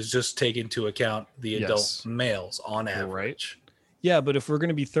do is just take into account the adult Yes. males on average. Yeah, but if we're going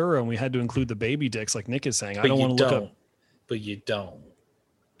to be thorough and we had to include the baby dicks, like Nick is saying, I But don't you want to look don't. up. But you don't.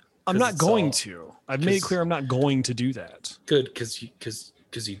 I'm 'cause not it's going all- to. I've made it 'cause- clear I'm not going to do that. Good, because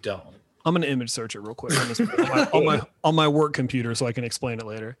you don't. I'm going to image search it real quick on, this, on my work computer so I can explain it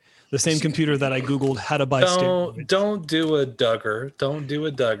later. The same computer that I Googled how to buy steroids. Don't do a Duggar. Don't do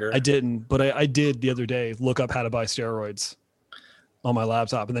a Duggar. I didn't, but I did the other day look up how to buy steroids on my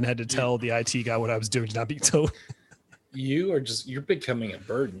laptop and then had to tell the IT guy what I was doing to not be told. you're becoming a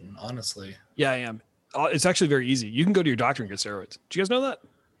burden, honestly. Yeah, I am. It's actually very easy. You can go to your doctor and get steroids. Do you guys know that?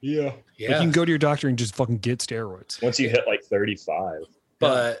 Yeah. Like, Yeah. you can go to your doctor and just fucking get steroids. Once you hit like 35.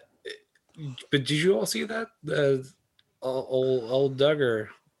 But did you all see that the old Duggar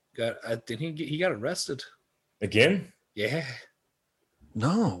he got arrested? Again? Yeah,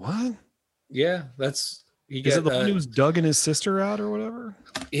 No, what? yeah. That's he Is got. it the one who was Doug and his sister out or whatever?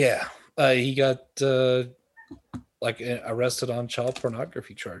 Yeah, he got arrested on child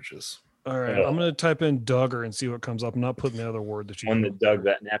pornography charges. All right, I'm gonna type in Duggar and see what comes up. I'm not putting the other word that you. One that dug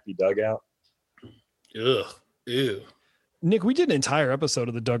that nappy dugout. Ugh, ew. Nick, we did an entire episode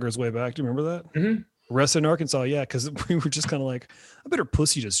of the Duggars way back. Do you remember that? Mhm. Arrested in Arkansas, yeah, because we were just kind of like, I bet her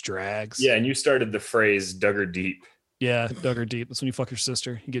pussy just drags. Yeah, and you started the phrase Duggar deep. Yeah, Duggar deep. That's when you fuck your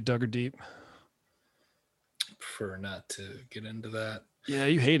sister. You get Duggar deep. Prefer not to get into that. Yeah,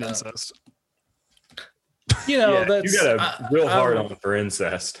 you hate incest. You know, Yeah, that's you got a real hard I'm- on for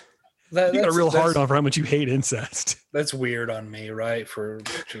incest. that- You got a that's- real hard that's- on for how much you hate incest. That's weird on me, right? For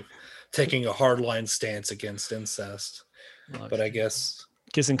taking a hardline stance against incest. But I guess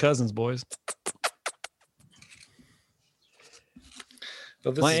Kissing cousins, boys.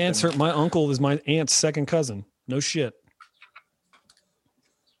 but this My has aunt's my uncle is my aunt's second cousin. No shit.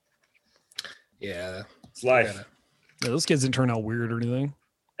 yeah. It's life. gotta- Yeah, those kids didn't turn out weird or anything.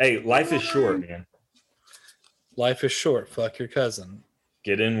 Hey, life is short, man. Life is short. Fuck your cousin.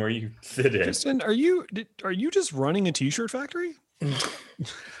 Get in where you fit in. Justin, are you just running a t-shirt factory?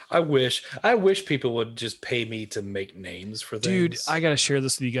 I wish people would just pay me to make names for Dude, things. I gotta share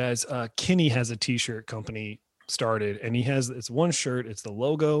this with you guys. Kenny has a t-shirt company started, and it's one shirt. It's the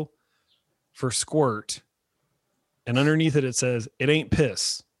logo for Squirt, and underneath it says, "It ain't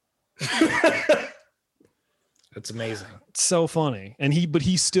piss." It's amazing. It's so funny. And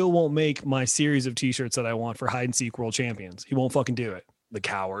he still won't make my series of t-shirts that I want for hide and seek world champions. He won't fucking do it. The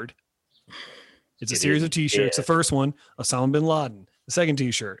coward. It's a It series is of t-shirts. The dead. first one, Osama bin Laden. The second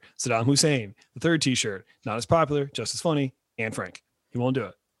t-shirt, Saddam Hussein. The third t-shirt, not as popular, just as funny, Anne Frank. He won't do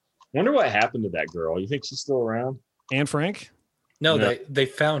it. Wonder what happened to that girl. You think she's still around? Anne Frank? No, No. they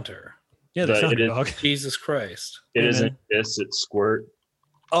found her. Yeah, they But found it her, is- dog. Jesus Christ. It Hey, isn't man. this, it's squirt.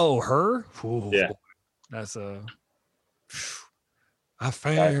 Oh, her? Ooh, Yeah. That's a. I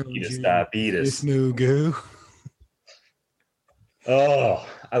found Diabetes, you. diabetes. It's no go. Oh,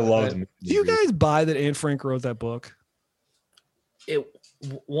 I loved Do you guys buy that Anne Frank wrote that book?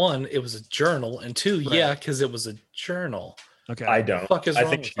 One, it was a journal, and two, Right. yeah, because it was a journal. Okay. I don't. Fuck is I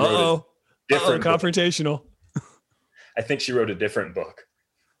wrong think with she you? wrote a Uh-oh. different book. Confrontational. I think she wrote a different book.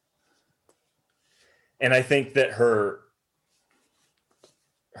 And I think that her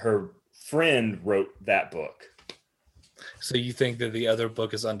friend wrote that book. So you think that the other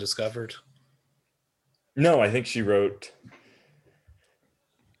book is undiscovered? No, I think she wrote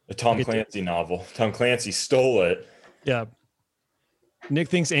a Tom Look at Clancy novel. Tom Clancy stole it. Yeah. Nick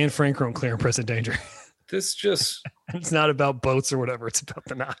thinks Anne Frank wrote Clear and Present Danger. This just It's not about boats or whatever. It's about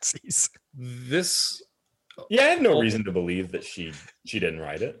the Nazis. this Yeah, I have no reason to believe that she didn't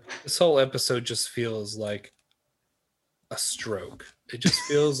write it. this whole episode just feels like a stroke. It just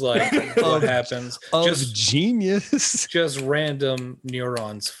feels like what happens. Of Just genius. just random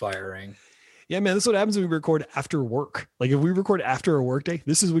neurons firing. Yeah, man, this is what happens when we record after work. Like if we record after a work day,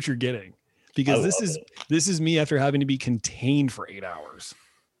 this is what you're getting. Because I this love is it. this is me after having to be contained for 8 hours.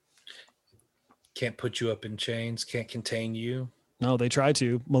 Can't put you up in chains. Can't contain you. No, they try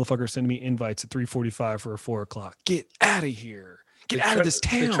to. Motherfuckers send me invites at 3:45 for a 4 o'clock. Get out of here. Get They out try of this to-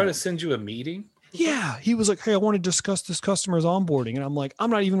 town. They try to send you a meeting. Yeah, he was like, "Hey, I want to discuss this customer's onboarding," and I'm like, "I'm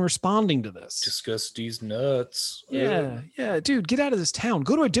not even responding to this." Discuss these nuts. yeah, dude, get out of this town.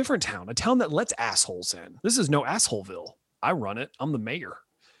 Go to a different town, a town that lets assholes in. This is no assholeville. I run it. I'm the mayor.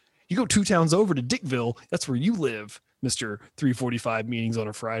 You go 2 towns over to Dickville. That's where you live, Mister 345 meetings on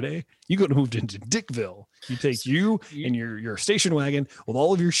a Friday. You go to move into Dickville. You take you and your station wagon with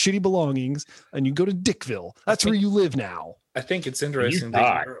all of your shitty belongings, and you go to Dickville. That's where you live now. I think it's interesting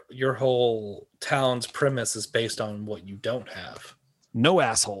that your whole town's premise is based on what you don't have. No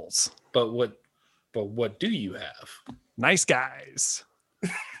assholes. But what do you have? Nice guys.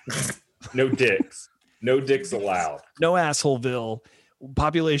 No dicks. No dicks allowed. No assholeville.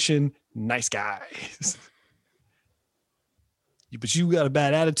 Population, nice guys. But you got a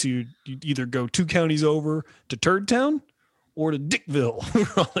bad attitude. You either go 2 counties over to Turd Town or to Dickville, where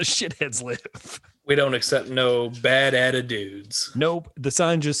all the shitheads live. We don't accept no bad attitudes. Nope. The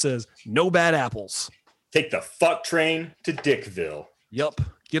sign just says no bad apples. Take the fuck train to Dickville. Yup.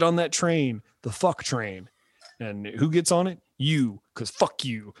 Get on that train, the fuck train. And who gets on it? You, because fuck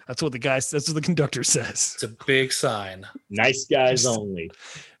you. That's what that's what the conductor says. It's a big sign. Nice guys only.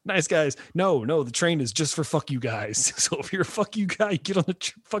 Nice guys. No, the train is just for fuck you guys. So if you're a fuck you guy, you get on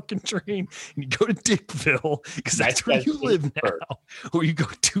the fucking train and you go to Dickville because that's Nice where guys you live first. now. Or you go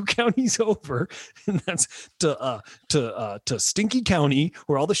 2 counties over, and that's to Stinky County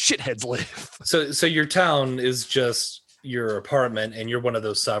where all the shitheads live. So your town is just your apartment, and you're one of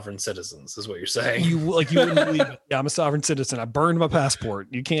those sovereign citizens, is what you're saying. You wouldn't believe it. Yeah, I'm a sovereign citizen. I burned my passport.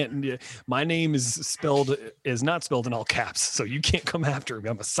 You can't. My name is not spelled in all caps, so you can't come after me.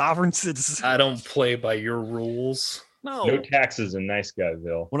 I'm a sovereign citizen. I don't play by your rules. No taxes in Nice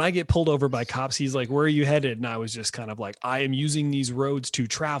Guyville. When I get pulled over by cops, he's like, "Where are you headed?" And I was just kind of like, "I am using these roads to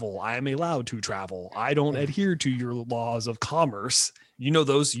travel. I am allowed to travel. I don't adhere to your laws of commerce." You know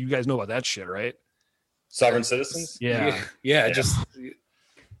those. You guys know about that shit, right? Sovereign citizens? Yeah. Yeah. Just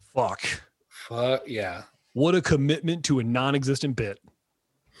Fuck. yeah. What a commitment to a non-existent bit.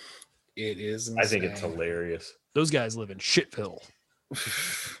 It is insane. I think it's hilarious. Those guys live in Shitville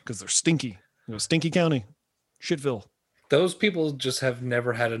because they're stinky. Stinky County, Shitville. Those people just have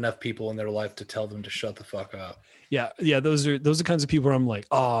never had enough people in their life to tell them to shut the fuck up. Yeah. Those are the kinds of people where I'm like,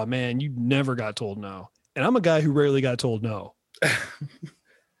 oh man, you never got told no. And I'm a guy who rarely got told no.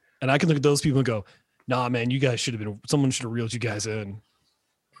 And I can look at those people and go, nah, man, you guys someone should have reeled you guys in.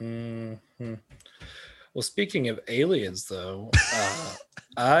 Mm-hmm. Well, speaking of aliens, though,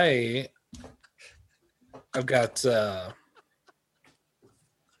 I've got. I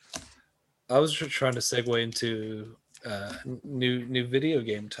was just trying to segue into new video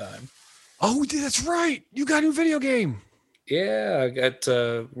game time. Oh, that's right. You got a new video game. Yeah, I got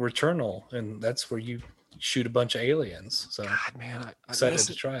Returnal, and that's where you shoot a bunch of aliens. So, God, man, I excited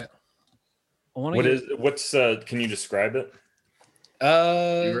to try it. Can you describe it?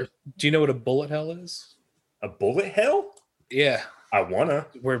 Do you know what a bullet hell is? A bullet hell? Yeah, I wanna.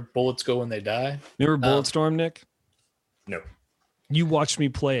 where bullets go when they die. Remember Bulletstorm, Nick? No. You watched me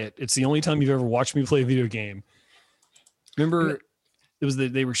play it. It's the only time you've ever watched me play a video game. Remember, it was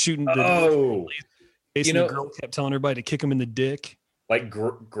they were shooting. The girl kept telling everybody to kick him in the dick. Like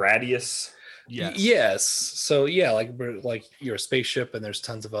Gradius. Yes. So yeah, like you're a spaceship and there's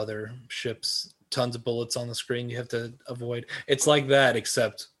tons of other ships, tons of bullets on the screen you have to avoid. It's like that,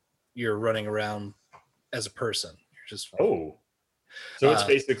 except you're running around as a person. You're just so it's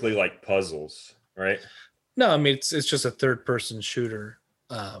basically like puzzles, right? No, I mean it's just a third person shooter,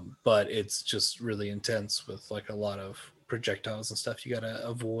 but it's just really intense with like a lot of projectiles and stuff you gotta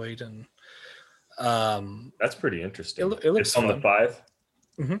avoid, and that's pretty interesting. It looks it's on fun. the 5.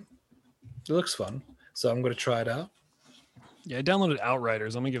 Mm-hmm. It looks fun, so I'm going to try it out. Yeah, I downloaded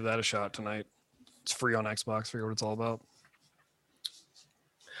Outriders. I'm gonna give that a shot tonight. It's free on Xbox. Figure what it's all about.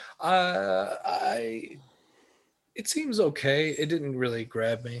 It seems okay. It didn't really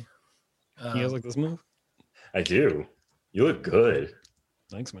grab me. You guys like this move? I do. You look good.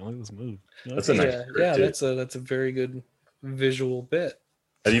 Thanks, man. Look at this move. That's a nice. Yeah. That's a very good visual bit.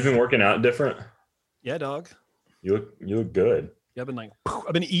 Have you been working out different? Yeah, dog. You look good. Yeah,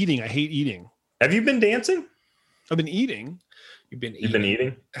 I've been eating. I hate eating. Have you been dancing? I've been eating. You've been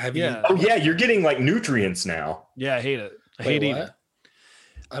eating? Have you? You? Oh yeah, you're getting like nutrients now. Yeah, I hate it. I Wait, hate eating.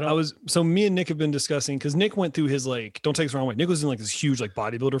 what? Me and Nick have been discussing because Nick went through his don't take this the wrong way. Nick was in like this huge like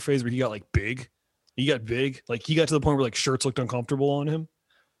bodybuilder phase where he got like big. He got big. Like he got to the point where like shirts looked uncomfortable on him.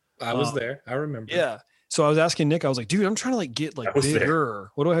 I was there. I remember. Yeah. So I was asking Nick, I was like, dude, I'm trying to like get like bigger.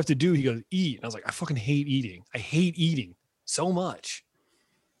 There. What do I have to do? He goes, eat. And I was like, I fucking hate eating. I hate eating so much.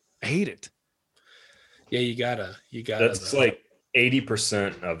 I hate it. Yeah, you gotta. That's like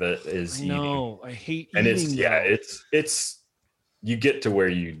 80% of it is eating. No, I hate and eating. It's you get to where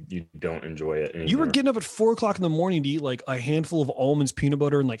you don't enjoy it anymore. You were getting up at 4:00 in the morning to eat like a handful of almonds, peanut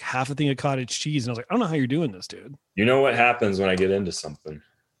butter, and like half a thing of cottage cheese. And I was like, I don't know how you're doing this, dude. You know what happens when I get into something?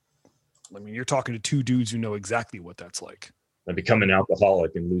 I mean, you're talking to two dudes who know exactly what that's like. I become an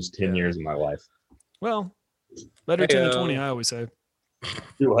alcoholic and lose 10 years of my life. Well, better 10 than 20, I always say.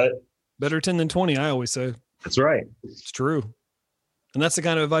 Do what? Better 10 than 20, I always say. That's right. It's true. And that's the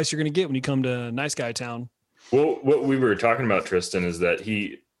kind of advice you're going to get when you come to Nice Guy Town. Well, what we were talking about, Tristan, is that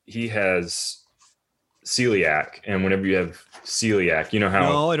he has celiac. And whenever you have celiac, you know how...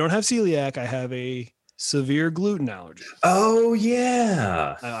 No, I don't have celiac. I have a severe gluten allergy. Oh,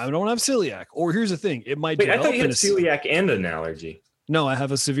 yeah. I don't have celiac. Or here's the thing. It might Wait, I develop thought you had in celiac and an allergy. No, I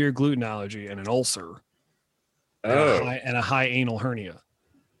have a severe gluten allergy and an ulcer. Oh. And a high anal hernia.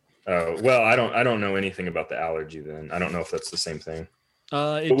 Oh, well, I don't know anything about the allergy then. I don't know if that's the same thing.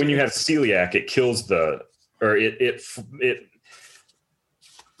 But when you have celiac, it kills well,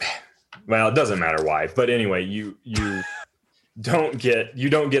 it doesn't matter why. But anyway, you don't get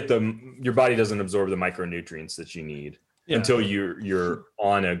your body doesn't absorb the micronutrients that you need until you're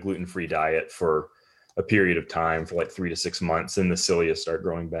on a gluten-free diet for a period of time for like 3 to 6 months, and the cilia start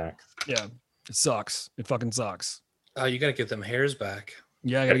growing back. Yeah, it sucks. It fucking sucks. Oh, you got to get them hairs back.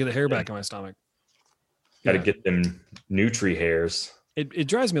 Yeah, I gotta get the hair back in my stomach. Got to get them nutri hairs. It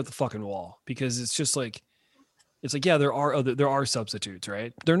drives me up the fucking wall because it's just like, yeah, there are substitutes,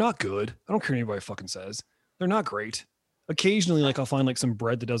 right? They're not good. I don't care what anybody fucking says. They're not great. Occasionally, like I'll find like some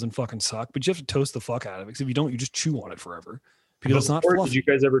bread that doesn't fucking suck, but you have to toast the fuck out of it. Because if you don't, you just chew on it forever because it's not fluffy. Did you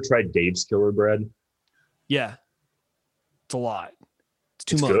guys ever try Dave's Killer Bread? Yeah, it's a lot. It's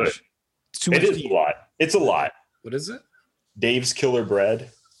too It's much. good. It's too much. It is a lot. It's a lot. What is it? Dave's Killer Bread.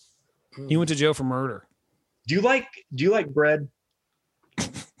 He went to jail for murder. Do you like bread,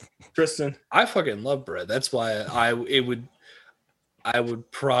 Tristan? I fucking love bread. That's why it would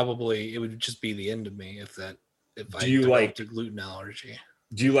just be the end of me if I developed a gluten allergy.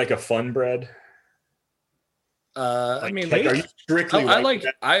 Do you like a fun bread? I mean, Like, are you strictly? I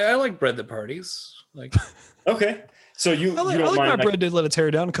like bread that parties. Like, Okay, so you I like don't my mind, bread to let it tear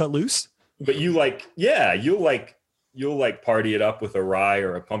down and cut loose. but you'll party it up with a rye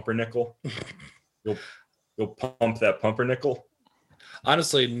or a pumpernickel. You'll pump that pumpernickel.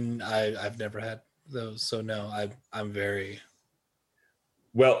 honestly, I've never had those, so no, I'm very.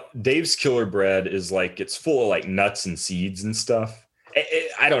 Well, Dave's Killer Bread is like, it's full of like nuts and seeds and stuff.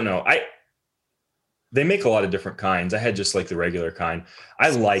 I don't know. They make a lot of different kinds. I had just like the regular kind. I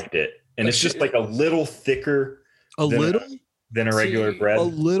liked it. And it's just like a little thicker than a regular bread. A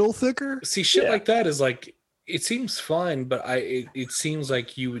little thicker? See, shit like that is like, it seems fine, but it seems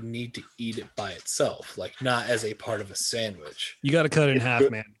like you would need to eat it by itself, like not as a part of a sandwich. You got to cut it in half,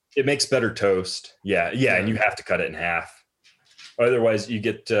 good. man. It makes better toast. Yeah, and you have to cut it in half. Otherwise, you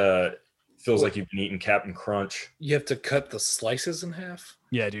get feels like you've been eating Captain Crunch. You have to cut the slices in half.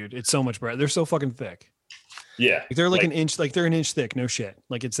 Yeah, dude, it's so much bread. They're so fucking thick. Yeah, Like they're like an inch. Like they're an inch thick. No shit.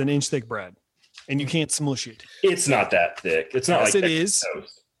 Like it's an inch thick bread, and you can't smush it. it's not that thick. It's not Yes, like it Texas is.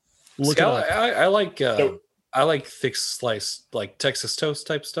 toast. Look See, it up. I like thick slice, like Texas toast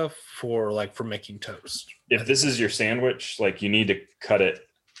type stuff for making toast. If this is your sandwich, like you need to cut it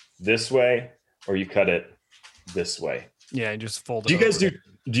this way or you cut it this way. Yeah, and just fold it. Do you guys over.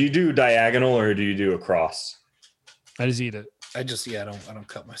 do you do diagonal or do you do across? I just eat it. I don't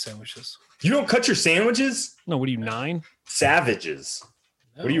cut my sandwiches. You don't cut your sandwiches? No, what are you, 9? Savages.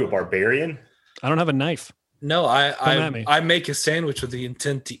 What are you, a barbarian? I don't have a knife. No, at me. I make a sandwich with the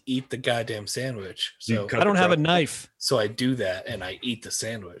intent to eat the goddamn sandwich. So cut I don't the have a crust? knife. so I do that and I eat the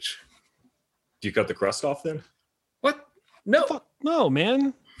sandwich. Do you cut the crust off then? What? No. Fuck no,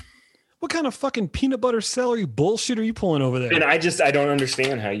 man. What kind of fucking peanut butter celery bullshit are you pulling over there? And I don't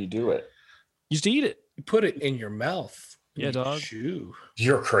understand how you do it. You just eat it. You put it in your mouth. Yeah, You dog. chew.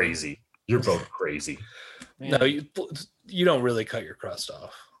 You're crazy. You're both crazy. Man. No, you don't really cut your crust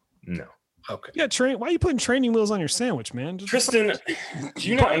off. No. Okay. Yeah, why are you putting training wheels on your sandwich, man? Just Tristan, do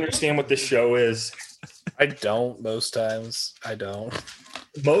you not understand what this show is? I don't most times. I don't.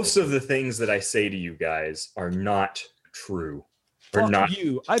 Most of the things that I say to you guys are not true. Or fuck not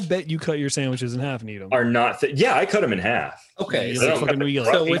you. I bet you cut your sandwiches in half and eat them. are not yeah, I cut them in half. Okay. You I like don't fucking cut the you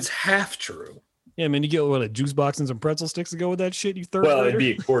crust. like So it's half true. yeah, man. You get what, a juice box and some pretzel sticks to go with that shit. You third Well, grader? it'd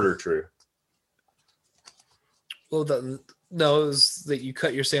be a quarter true. Well, no, is that you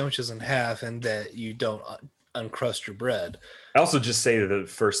cut your sandwiches in half and that you don't uncrust your bread. I also just say the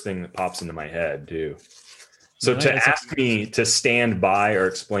first thing that pops into my head too. So Yeah, to that's- ask me to stand by or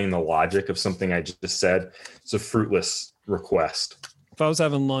explain the logic of something I just said, it's a fruitless request. If I was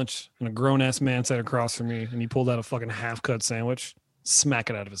having lunch and a grown ass man sat across from me and he pulled out a fucking half cut sandwich, smack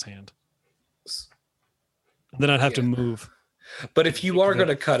it out of his hand. Then I'd have to Yeah. move. But if you are going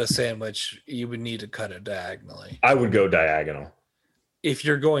to cut a sandwich, you would need to cut it diagonally. I would go diagonal. If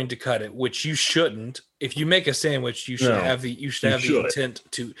you're going to cut it, which you shouldn't, if you make a sandwich, you should No, have the should. intent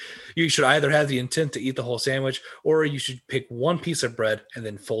to. You should either have the intent to eat the whole sandwich, or you should pick one piece of bread and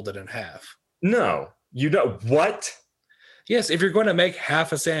then fold it in half. No, you don't. What? Yes, if you're going to make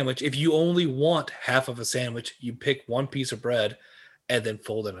half a sandwich, if you only want half of a sandwich, you pick one piece of bread and then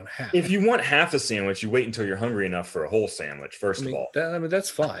fold it in half. If you want half a sandwich, you wait until you're hungry enough for a whole sandwich, first of all. That's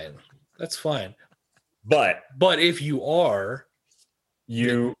fine. That's fine. But But if you are,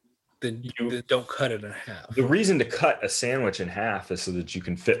 you then don't cut it in half. the reason to cut a sandwich in half is so that you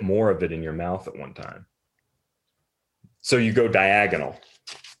can fit more of it in your mouth at one time. So you go diagonal.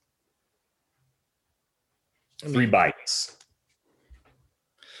 3 bites.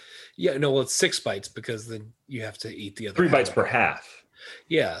 Yeah, no, well, it's 6 bites because then you have to eat the other 3 bites half. per half.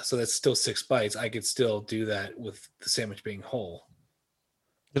 Yeah, so that's still 6 bites. I could still do that with the sandwich being whole.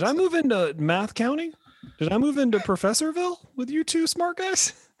 Did I move into Math County? Did I move into Professorville with you two smart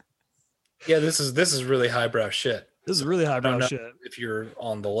guys? Yeah, this is really highbrow shit. This is really I don't highbrow know shit. if you're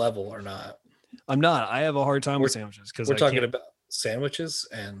on the level or not. I'm not. I have a hard time with sandwiches because We're talking about sandwiches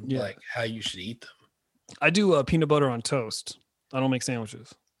and Yeah. like how you should eat them. I do peanut butter on toast. I don't make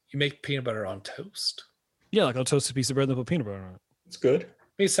sandwiches. You make peanut butter on toast? Yeah, like I'll toast a piece of bread and then put peanut butter on it. It's good. I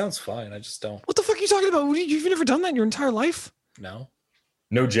mean, it sounds fine. I just don't What the fuck are you talking about? You've never done that in your entire life? know.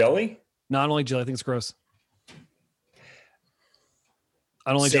 No jelly? No, I don't like jelly. I think it's gross.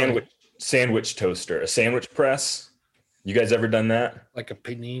 I don't like Sandwich toaster, a sandwich press. You guys ever done that? Like a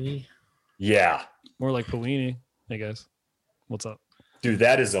panini. Yeah. jelly. More like Pellini, I guess. What's up? Dude,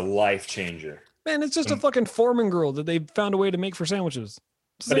 that is a life changer. Man, it's just a fucking Foreman grill that they found a way to make for sandwiches.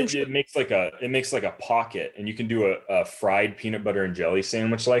 But Same it shit. makes like a pocket, and you can do a fried peanut butter and jelly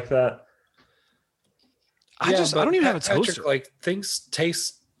sandwich like that. I don't even have a Patrick, toaster. like things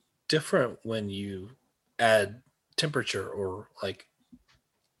taste different when you add temperature or like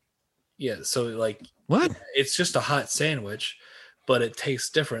so like What? it's just a hot sandwich, but it tastes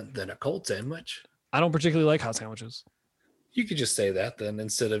different than a cold sandwich. I don't particularly like hot sandwiches. You could just say that then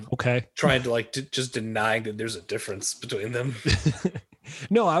instead of Okay. trying to like just denying that there's a difference between them.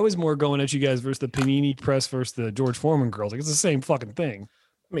 No, I was more going at you guys versus the panini press versus the George Foreman girls. Like it's the same fucking thing.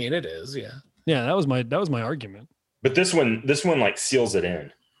 I mean, it is, yeah. Yeah, that was my argument. But this one like seals it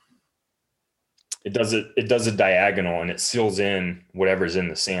in. It does a diagonal, and it seals in whatever's in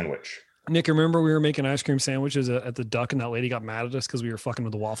the sandwich. Nick, remember we were making ice cream sandwiches at the Duck, and that lady got mad at us because we were fucking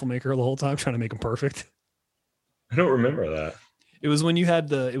with the waffle maker the whole time, trying to make them perfect. I don't remember that. It was when you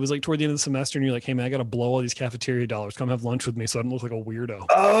had it was like toward the end of the semester, and you're like, "Hey man, I got to blow all these cafeteria dollars. Come have lunch with me, so I don't look like a weirdo."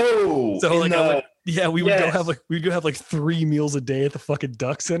 Oh, So like, yes. we would go have like 3 meals a day at the fucking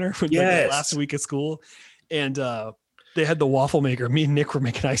Duck Center when Yes. the last week of school, and they had the waffle maker. Me and Nick were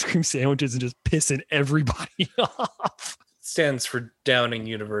making ice cream sandwiches and just pissing everybody off. Stands for Downing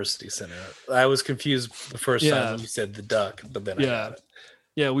University Center. I was confused the first Yeah. time when you said the Duck, but then I Yeah. got it.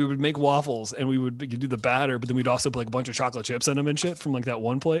 Yeah, we would make waffles and we would do the batter, but then we'd also put like a bunch of chocolate chips in them and shit from like that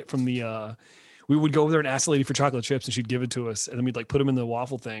one plate from the we would go over there and ask the lady for chocolate chips and she'd give it to us, and then we'd like put them in the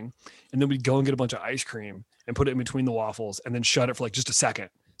waffle thing, and then we'd go and get a bunch of ice cream and put it in between the waffles and then shut it for like just a second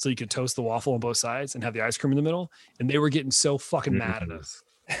so you could toast the waffle on both sides and have the ice cream in the middle. And they were getting so fucking mad at us.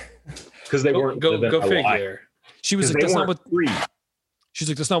 Because they Go, weren't go, living go a lie. figure. She was 'Cause like, they "That's not weren't what." free. She's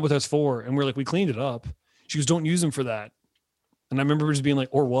like, "That's not what that's for." And we're like, "We cleaned it up." She goes, "Don't use them for that." And I remember just being like,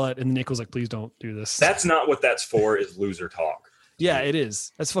 "Or what?" And Nick was like, "Please don't do this." That's not what that's for. Is loser talk. Yeah, it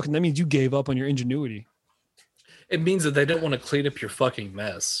is. That's fucking. That means you gave up on your ingenuity. It means that they don't want to clean up your fucking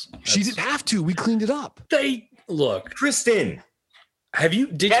mess. She didn't have to. We cleaned it up. They look. Tristan, Have you?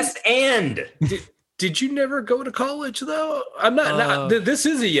 Did yes, and Did you never go to college though? I'm not. This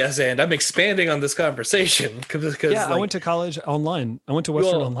is a yes and. I'm expanding on this conversation because Yeah, I went to college online. I went to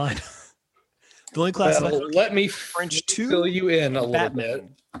Western Well- online. The only class I Well, took, let me French 2, fill you in a little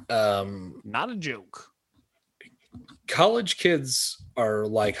Batman. bit. Not a joke. College kids are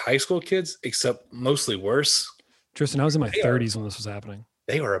like high school kids, except mostly worse. Tristan, I was in my They are. 30s when this was happening.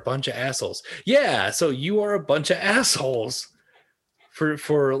 They were a bunch of assholes. Yeah, so you are a bunch of assholes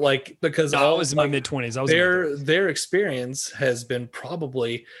for like because No, I all was in my like, mid 20s. I was in my 30s. their experience has been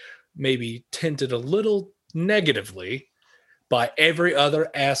probably maybe tinted a little negatively by every other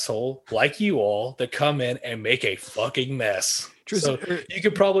asshole like you all that come in and make a fucking mess. Tristan, So you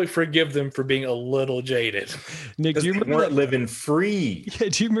could probably forgive them for being a little jaded. Nick, do you they remember weren't that? living free. Yeah,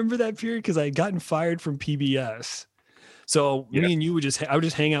 do you remember that period? Because I had gotten fired from PBS. So Yeah. me and you I would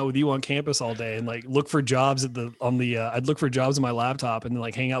just hang out with you on campus all day and like look for jobs I'd look for jobs on my laptop and then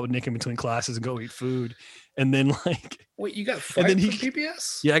like hang out with Nick in between classes and go eat food. And then like, Wait, you got fired then from he-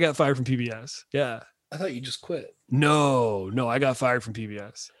 PBS? yeah, I got fired from PBS. Yeah. I thought you just quit. No, I got fired from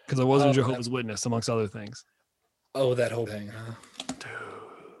PBS because I wasn't Oh, a Jehovah's Witness, amongst other things. Oh, that whole thing, huh?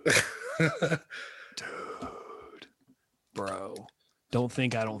 Dude, bro, don't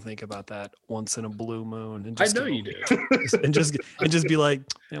think I don't think about that once in a blue moon. And I just know go- you do. and just be like,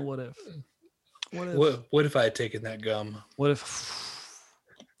 yeah, what if? What if? What if I had taken that gum? What if?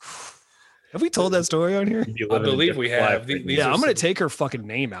 Have we told that story on here? You'd be I living a believe we different have. life These right now. Yeah, are I'm gonna some- take her fucking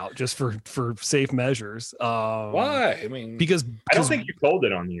name out just for safe measures. Why? I mean, Because I don't think you told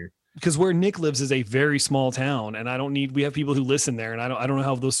it on here. because where Nick lives is a very small town, and I don't need. We have people who listen there, and I don't know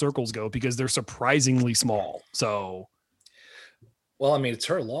how those circles go because they're surprisingly small. So well, I mean, it's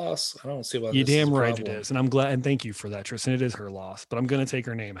her loss. I don't see why. you're this is damn a right it problem. is, and I'm glad and thank you for that, Tristan. It is her loss, but I'm gonna take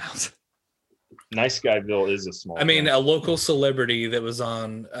her name out. Nice Guyville is a small. I mean, town. a local celebrity that was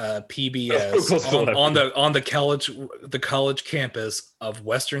on Local PBS celebrity. on the college campus of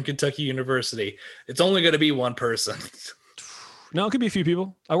Western Kentucky University. It's only going to be one person. No, it could be a few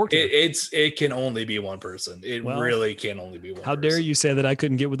people. I worked there. It can only be one person. It Well, really can only be one. How person. dare you say that I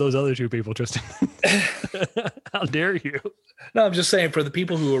couldn't get with those other two people, Tristan? How dare you? No, I'm just saying for the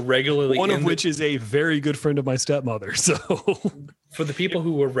people who are regularly One of which is a very good friend of my stepmother. So for the people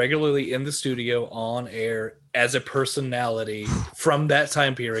who were regularly in the studio on air as a personality from that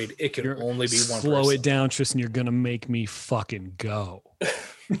time period, it can only be one. Slow person. it down, Tristan. You're gonna make me fucking go.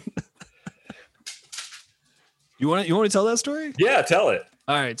 You want to tell that story? Yeah, tell it.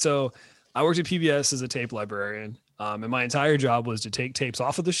 All right. So I worked at PBS as a tape librarian, and my entire job was to take tapes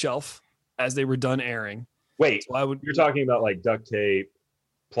off of the shelf as they were done airing. Wait, So I would you're talking about like duct tape,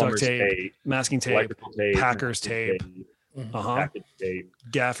 plumber's tape, tape, masking tape, electrical tape, Packers tape, package tape,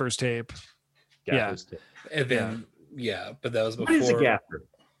 gaffer's tape. gaffer's tape. And then but that was before. What is a gaffer?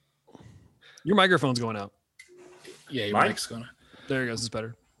 Your microphone's going out. Yeah, your Mine? mic's going. There it goes. It's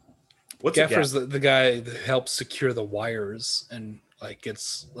better. What's Gaffer's a gaffer? the guy that helps secure the wires and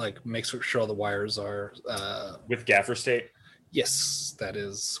makes sure all the wires are. With gaffer's tape? Yes, that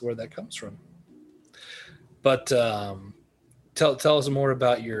is where that comes from. But tell us more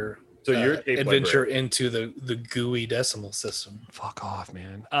about your Your tape adventure librarian. into the GUI decimal system. Fuck off,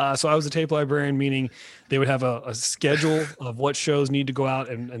 man. So I was a tape librarian, meaning they would have a schedule of what shows need to go out,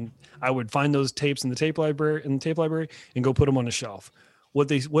 and I would find those tapes in the tape library and go put them on a shelf.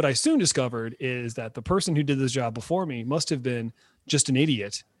 What I soon discovered is that the person who did this job before me must have been just an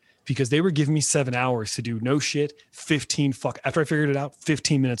idiot, because they were giving me 7 hours to do no shit, after I figured it out,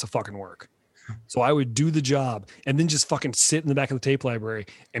 15 minutes of fucking work. So I would do the job and then just fucking sit in the back of the tape library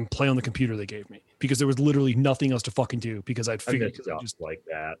and play on the computer they gave me, because there was literally nothing else to fucking do, because I'd I figured miss jobs like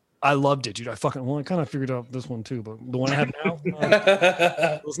that. I loved it, dude. I kind of figured out this one too, but the one I have now,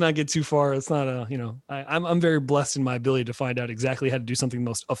 let's not get too far. It's not I'm very blessed in my ability to find out exactly how to do something the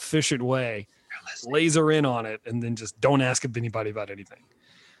most efficient way, laser in on it, and then just don't ask anybody about anything.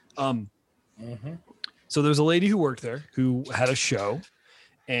 So there's a lady who worked there who had a show,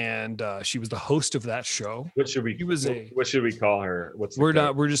 and she was the host of that show. What should we? What should we call her?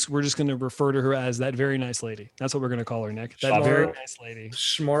 We're just going to refer to her as that very nice lady. That's what we're going to call her, Nick. That Schmarbra? very nice lady.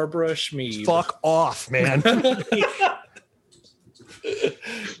 Schmarbra Schmeed. Fuck off, man. So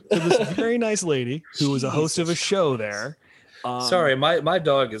this very nice lady who was a host of a show there. Sorry, my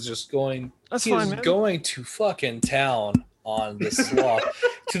dog is just going. That's he fine, is man. going to fucking town on the sloth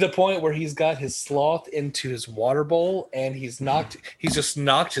to the point where he's got his sloth into his water bowl and he's just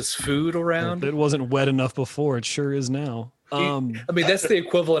knocked his food around. If it wasn't wet enough before, it sure is now. I mean, that's the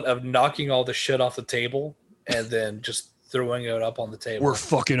equivalent of knocking all the shit off the table and then just throwing it up on the table. We're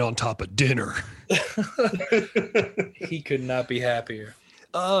fucking on top of dinner. He could not be happier.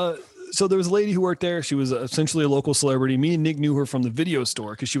 So there was a lady who worked there. She was essentially a local celebrity. Me and Nick knew her from the video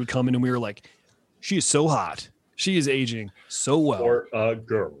store because she would come in and we were like, she is so hot. She is aging so well. Or a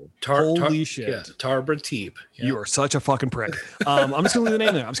girl. Holy shit. Yeah, Tarbra Teep. Yeah. You are such a fucking prick. I'm just going to leave the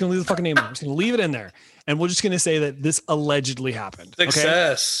name there. I'm just going to leave the fucking name there. I'm just going to leave it in there. And we're just going to say that this allegedly happened. Okay?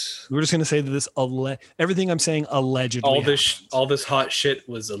 Success. We're just going to say that this everything I'm saying allegedly All this hot shit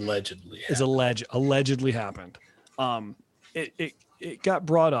was allegedly is allegedly happened. It got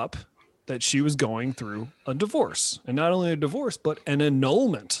brought up that she was going through a divorce, and not only a divorce, but an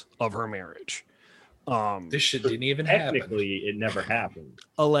annulment of her marriage. This shit didn't even happen. Technically, it never happened.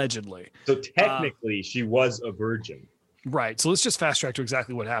 Allegedly. So technically, she was a virgin. Right. So let's just fast track to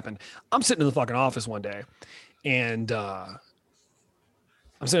exactly what happened. I'm sitting in the fucking office one day, and I'm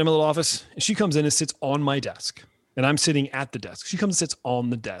sitting in my little office, and she comes in and sits on my desk, and I'm sitting at the desk. She comes and sits on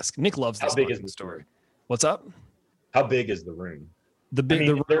the desk. Nick loves this How big is fucking the story. What's up? How big is the room? The I big. mean,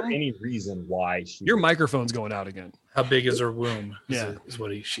 the is there room? any reason why she? Your microphone's going out again. How big is her womb? Yeah. Is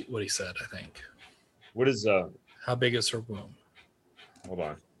what he said, I think. What is How big is her womb? Hold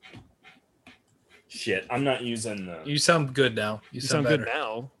on. Shit, I'm not using the. You sound good now. You sound good better.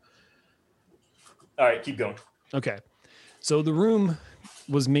 now. All right, keep going. Okay. So the room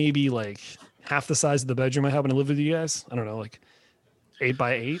was maybe like half the size of the bedroom I happen to live with you guys. I don't know, like 8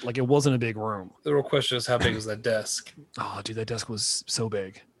 by 8. Like it wasn't a big room. The real question is how big is that desk? Oh, dude, that desk was so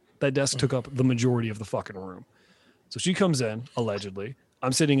big. That desk took up the majority of the fucking room. So she comes in, allegedly.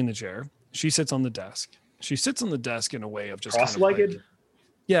 I'm sitting in the chair. She sits on the desk. She sits on the desk in a way of just Cross-legged? Kind of like,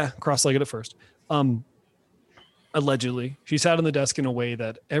 yeah, cross-legged at first. Allegedly, she sat on the desk in a way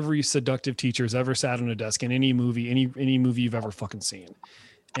that every seductive teacher's ever sat on a desk in any movie, any movie you've ever fucking seen.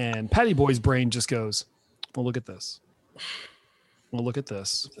 And Patty Boy's brain just goes, well, look at this. Well, look at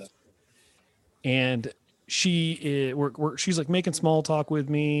this. and she's like making small talk with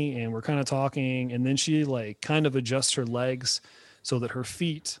me, and we're kind of talking, and then she like kind of adjusts her legs so that her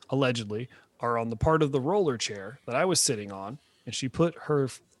feet allegedly are on the part of the roller chair that I was sitting on, and she put her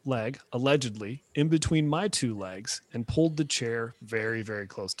leg allegedly in between my two legs and pulled the chair very, very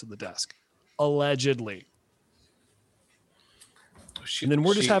close to the desk. Allegedly. And then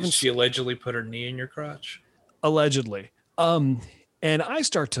we're just having. She allegedly put her knee in your crotch. Allegedly. And I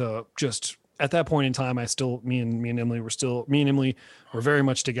start to just at that point in time, me and Emily were very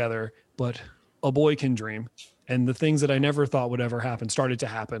much together, but a boy can dream. And the things that I never thought would ever happen started to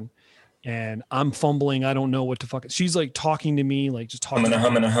happen. And I'm fumbling. I don't know what to fuck. She's like talking to me, like just talking.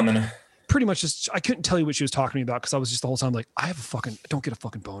 Humming. Pretty much just, I couldn't tell you what she was talking to me about because I was just the whole time like, don't get a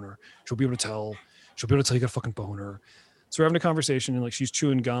fucking boner. She'll be able to tell you got a fucking boner. So we're having a conversation and like she's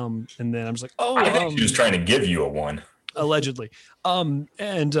chewing gum, and then I'm just like, oh, I think she was trying to give you a one. Allegedly. So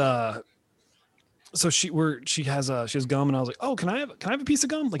she has gum, and I was like, oh, can I have a piece of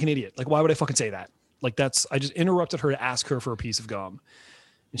gum? Like an idiot. Like, why would I fucking say that? Like I just interrupted her to ask her for a piece of gum.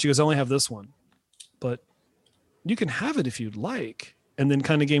 And she goes, I only have this one, but you can have it if you'd like. And then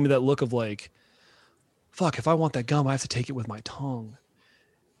kind of gave me that look of like, fuck, if I want that gum, I have to take it with my tongue.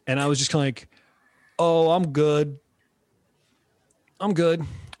 And I was just kind of like, oh, I'm good.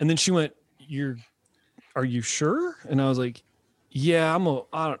 And then she went, are you sure? And I was like, yeah, I'm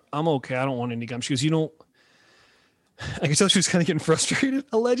okay. I don't want any gum. She goes, I could tell she was kind of getting frustrated.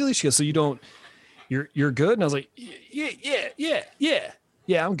 Allegedly. She goes, so you're good? And I was like, yeah,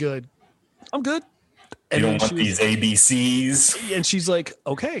 I'm good. And you don't want these ABCs. And she's like,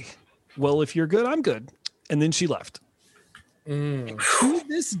 okay, well, if you're good, I'm good. And then she left. To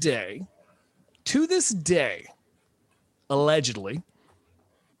this day, allegedly,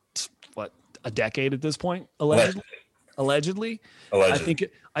 what, a decade at this point? Allegedly. I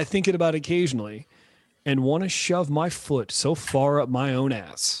think it about occasionally and want to shove my foot so far up my own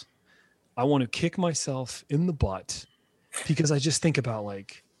ass. I want to kick myself in the butt because I just think about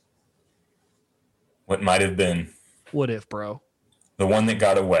like, what might have been. What if, bro? The one that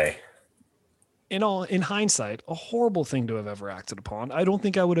got away. In hindsight, a horrible thing to have ever acted upon. I don't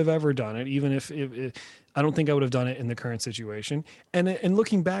think I would have ever done it, even if I don't think I would have done it in the current situation. And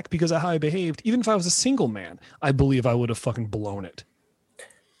looking back, because of how I behaved, even if I was a single man, I believe I would have fucking blown it.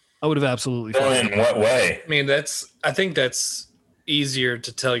 I would have absolutely. In what way? I mean, I think that's easier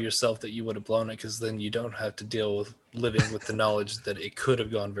to tell yourself that you would have blown it, because then you don't have to deal with living with the knowledge that it could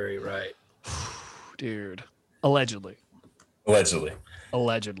have gone very right. Dude, allegedly.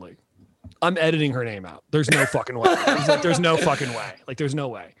 I'm editing her name out. There's no fucking way. There's no fucking way. Like, there's no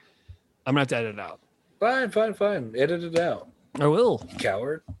way. I'm gonna have to edit it out. Fine. Edit it out. I will.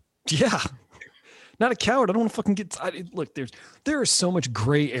 Coward. Yeah. Not a coward. I don't want to fucking get. Look, there is so much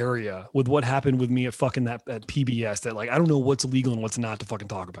gray area with what happened with me at fucking that at PBS that like I don't know what's legal and what's not to fucking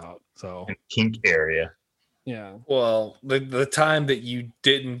talk about. So kink area. Yeah. Well, the time that you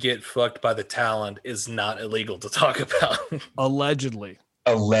didn't get fucked by the talent is not illegal to talk about. Allegedly.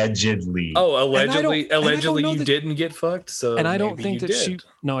 Oh, allegedly you didn't get fucked. So and I don't think that did.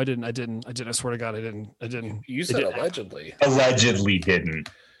 No, I didn't. I swear to God, I didn't. You said allegedly. Allegedly didn't.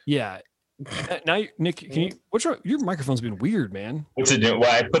 Yeah. Now, Nick, can you? What's your microphone's been weird, man. What's it doing?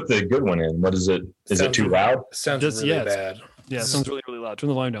 Well, I put the good one in. What is it? Is it too loud? Sounds really bad. Yeah, it sounds really, really loud. Turn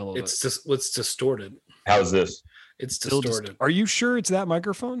the volume down a little bit. It's distorted. How's this? It's distorted. Are you sure it's that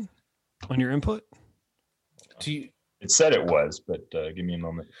microphone on your input? It said it was, but give me a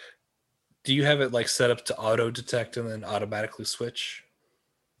moment. Do you have it like set up to auto detect and then automatically switch?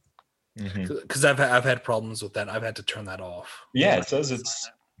 Because I've had problems with that. I've had to turn that off. Yeah, it says it's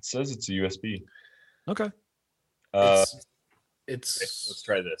a USB. Okay. Let's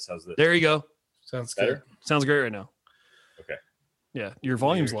try this. How's this? There you go. Sounds better. good. Sounds great right now. Okay. Yeah, your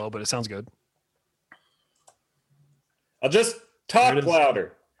volume's low, but it sounds good. I'll just talk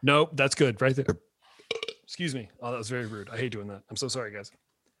louder. Nope, that's good right there. Excuse me. Oh, that was very rude. I hate doing that. I'm so sorry, guys.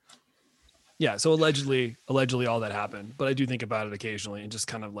 Yeah, so allegedly all that happened, but I do think about it occasionally and just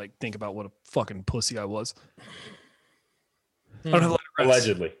kind of like think about what a fucking pussy I was. I don't have a lot of regrets.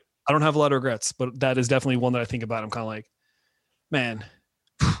 Allegedly. I don't have a lot of regrets, but that is definitely one that I think about. I'm kind of like, man,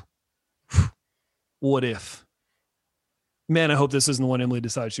 what if? Man, I hope this isn't the one Emily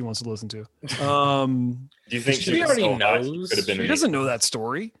decides she wants to listen to. Do you think she already knows? She doesn't know that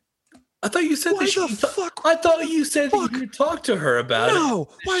story. I thought you said Why that. the fuck? I thought you said that you talked to her about it. No,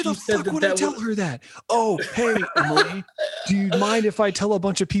 why the fuck would I tell her that? Oh, hey, Emily, do you mind if I tell a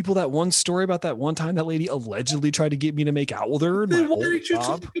bunch of people that one story about that one time that lady allegedly tried to get me to make out with her? Then why did you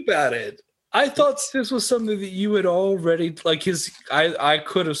talk about it? I thought this was something that you had already like. I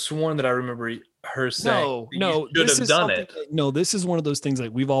could have sworn that I remember her saying No, you should this have is done something. it. No, this is one of those things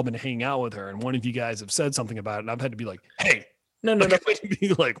like we've all been hanging out with her, and one of you guys have said something about it, and I've had to be like, "Hey," No. be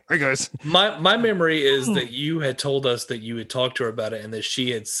like, "Hey guys." My memory is that you had told us that you had talked to her about it and that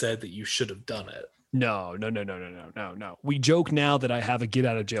she had said that you should have done it. No. We joke now that I have a get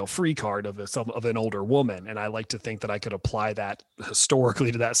out of jail free card of an older woman, and I like to think that I could apply that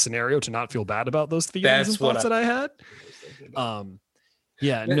historically to that scenario to not feel bad about those feelings That's and what thoughts that I had.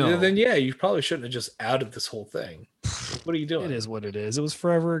 Yeah, no. Then yeah, you probably shouldn't have just outed this whole thing. What are you doing? It is what it is. It was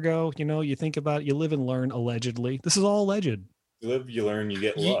forever ago. You know, you think about it, you live and learn allegedly. This is all alleged. You live, you learn, you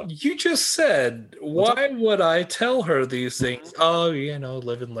get You, love. you just said, why would I tell her these things? Oh, you know,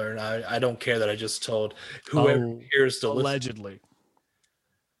 live and learn. I don't care that I just told whoever cares to listen. Allegedly.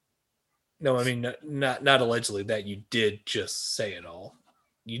 No, I mean not allegedly that you did just say it all.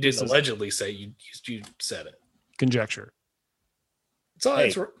 You didn't allegedly say you said it. Conjecture. It's all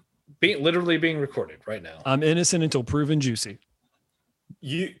it's literally being recorded right now. I'm innocent until proven juicy.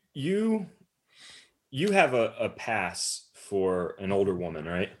 You have a pass for an older woman,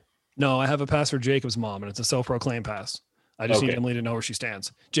 right? No, I have a pass for Jacob's mom, and it's a self-proclaimed pass. I just need Emily to know where she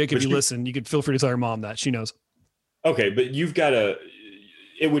stands. Jacob, you listen, you could feel free to tell your mom that. She knows. Okay, but you've got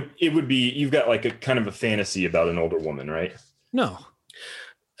you've got like a kind of a fantasy about an older woman, right? No.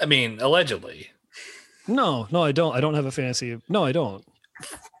 I mean, allegedly. No, I don't. I don't have a fantasy. No, I don't.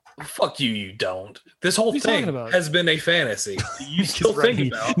 Fuck you, you don't. This whole What are you thing talking about? has been a fantasy. You still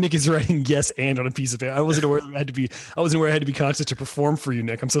think about. Nick is writing yes and on a piece of paper. I wasn't aware it had to be. I wasn't aware I had to be conscious to perform for you,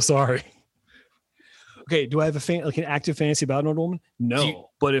 Nick. I'm so sorry. Okay, do I have like an active fantasy about an older woman? No,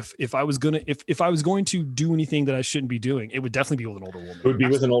 but if I was going to do anything that I shouldn't be doing, it would definitely be with an older woman. It would be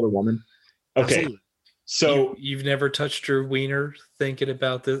with an older woman. Okay, Absolutely. so you've never touched your wiener thinking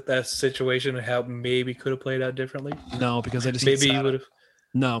about that situation and how maybe could have played out differently. No, because I just maybe you would have.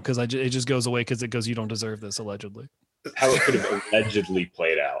 No, because it just goes away because it goes, you don't deserve this, allegedly. How it could have allegedly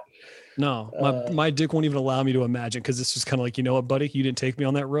played out. No, my dick won't even allow me to imagine because it's just kind of like, you know what, buddy, you didn't take me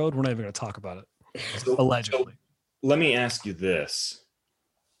on that road. We're not even going to talk about it. Allegedly. So let me ask you this.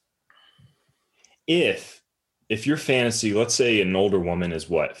 If your fantasy, let's say an older woman is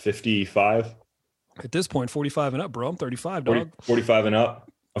what, 55? At this point, 45 and up, bro. I'm 35, dog. 45 and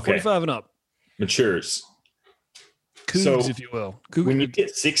up? Okay. 45 and up. Matures. Cougs, So, if you will. When you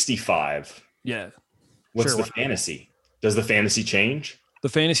get 65, yeah. what's Sure, the why not? fantasy? Does the fantasy change? The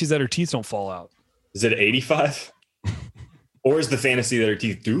fantasy is that her teeth don't fall out. Is it 85? Or is the fantasy that her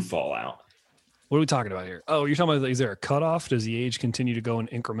teeth do fall out? What are we talking about here? Oh, you're talking about, is there a cutoff? Does the age continue to go in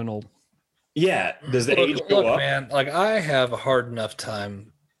incremental? Yeah. Does the age go up? Man, like I have a hard enough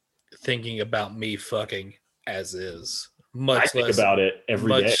time thinking about me fucking as is. I think about it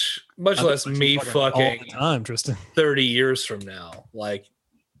every day. Much less me fucking all the time, Tristan. 30 years from now. Like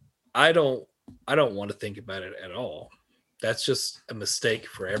I don't want to think about it at all. That's just a mistake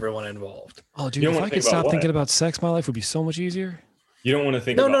for everyone involved. Oh, dude, You if don't I wanna could think about stop what? thinking about sex, my life would be so much easier. You don't want to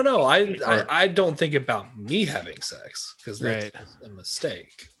think No. about I don't think about me having sex because that's Right. a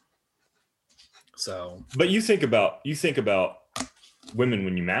mistake. So, But you think about women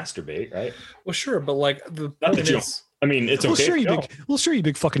when you masturbate, right? well, sure, but like the Not point that you is, I mean, it's Well, okay. sure, if you you big, you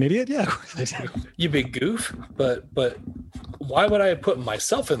big fucking idiot. Yeah, of course I do. you big goof. But why would I put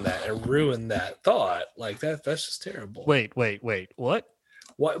myself in that and ruin that thought? Like that's just terrible. Wait. What?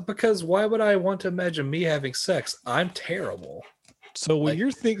 Why? Because why would I want to imagine me having sex? I'm terrible. So when Like,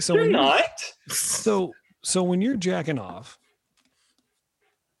 you're thinking, so You're when not. so when you're jacking off,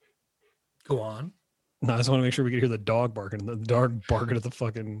 Go on. no, I just want to make sure we can hear the dog barking at the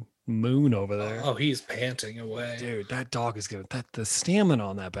fucking moon over there. Oh, he's panting away. Dude, that dog is good. The stamina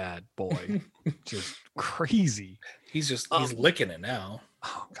on that bad boy, just crazy. He's licking it now.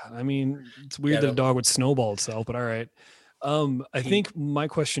 Oh god, I mean, it's weird Yeah, that a no. dog would snowball itself, but all right. I think my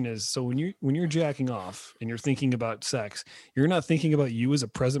question is: so when you're jacking off and you're thinking about sex, you're not thinking about you as a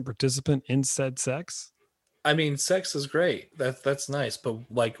present participant in said sex. I mean, sex is great. That's nice, but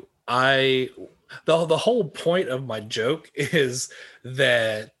like the whole point of my joke is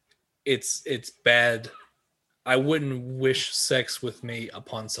that it's bad. I wouldn't wish sex with me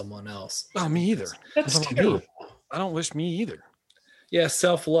upon someone else. Oh, me either. That's That's what I terrible. mean. I don't wish me either. Yeah,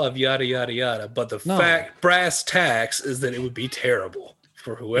 self-love, yada yada yada. But the No. brass tacks is that it would be terrible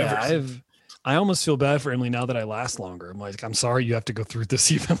for whoever. Yeah, I almost feel bad for Emily now that I last longer. I'm like, I'm sorry you have to go through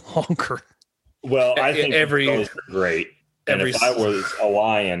this even longer. Well, I think Every- those are great. And every- if I was a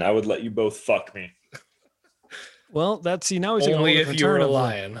lion, I would let you both fuck me. Well, now we're taking a whole Only if different you were turn a of,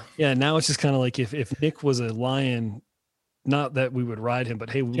 lion. yeah, now it's just kind of like if Nick was a lion not that we would ride him, but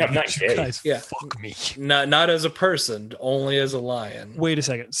hey, Yeah, I'm not you gay. guys Yeah. fuck me. Not as a person, only as a lion. Wait a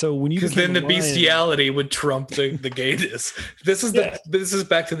second. So when you Because then became the a lion- bestiality would trump the gayness. This is this is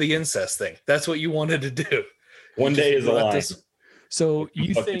back to the incest thing. That's what you wanted to do. One day is a brought line. this- So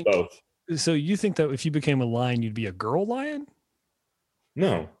you Fuck think both? so you think that if you became a lion, you'd be a girl lion?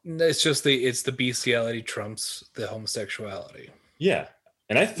 No. It's just the bestiality trumps the homosexuality. Yeah.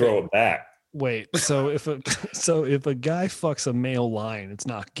 And I throw it back. Wait, so if a guy fucks a male lion, it's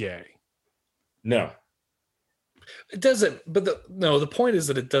not gay. No. It doesn't. But the point is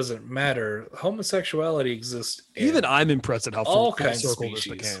that it doesn't matter. Homosexuality exists. in Even I'm impressed at how all full kinds of circle this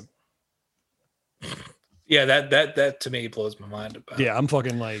species. became. Yeah, that to me blows my mind about. Yeah, I'm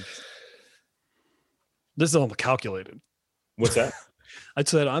fucking like this is all calculated. What's that? I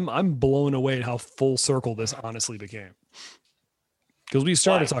said I'm blown away at how full circle this honestly became. Because we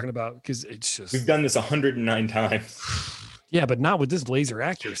started Why? talking about because it's just We've done this 109 times. yeah, but not with this laser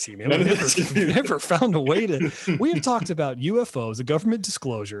accuracy, man. None We of never, this- we never found a way to. We have talked about UFOs, a government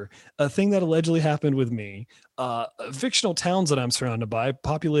disclosure, a thing that allegedly happened with me, fictional towns that I'm surrounded by,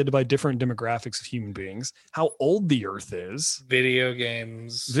 populated by different demographics of human beings, how old the Earth is, Video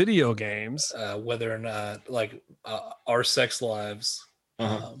games, video games. whether or not like our sex lives,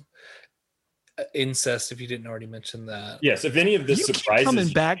 Uh-huh. incest. If you didn't already mention that, Yes. If any of this You keep surprises coming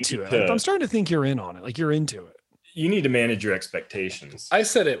you, back you to need it. I'm starting to think you're in on it. Like you're into it. you need to manage your expectations. I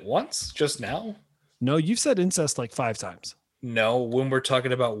said it once just now. No, you've said incest like 5 times. No, when we're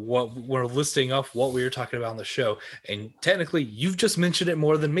talking about what we're listing off what we were talking about on the show, and technically you've just mentioned it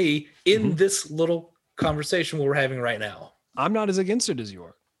more than me in this little conversation we're having right now. I'm not as against it as you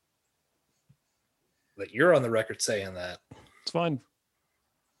are. That you're on the record saying that. It's fine.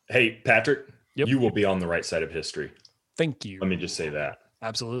 Hey, Patrick, Yep. you will be on the right side of history. Thank you. Let me just say that.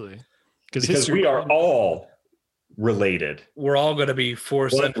 Absolutely. Because we are all related. We're all going to be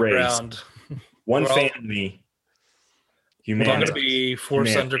forced One underground. One We're all- family. We're all going Humanity. to be forced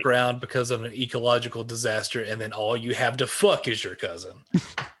Humanity. underground because of an ecological disaster, and then all you have to fuck is your cousin.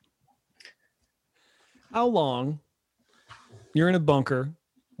 How long you're in a bunker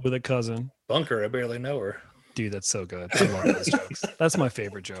with a cousin? Bunker, I barely know her. Dude, that's so good. I love those jokes. That's my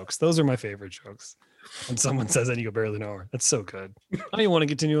favorite jokes. Those are my favorite jokes. When someone says that, you go barely know her. That's so good. I don't even want to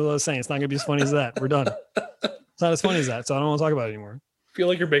continue what I was saying. It's not going to be as funny as that. We're done. It's not as funny as that. So I don't want to talk about it anymore. I feel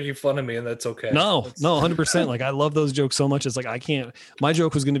like you're making fun of me, and that's okay. No, That's- no, 100%. Like I love those jokes so much. It's like I can't. My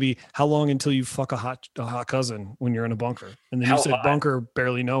joke was going to be how long until you fuck a hot cousin when you're in a bunker, and then How you said hot? bunker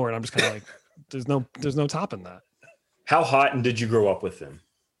barely know her, and I'm just kind of like, there's no topping that. How hot and did you grow up with them?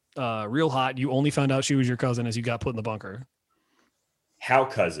 Real hot. You only found out she was your cousin as you got put in the bunker. How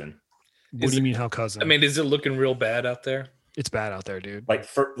cousin? What Is do you it- mean how cousin? I mean, is it looking real bad out there? it's bad out there, dude.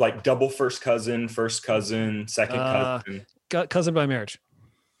 Like double first cousin, second cousin, Cousin by marriage,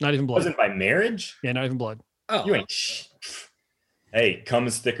 not even blood. cousin by marriage? Yeah, not even blood. Oh, You ain't. Hey, cum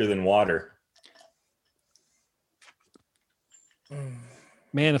is thicker than water.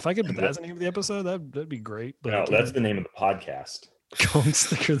 Man, if I could put that as the name of the episode, that'd be great. But No, that's the name of the podcast. comes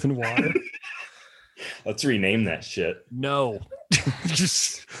thicker than water. Let's rename that shit. No,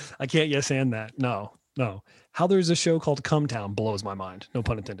 just I can't yes and that. No. How there's a show called Cum Town blows my mind. No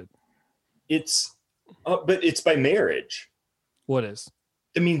pun intended. But it's by marriage. What is?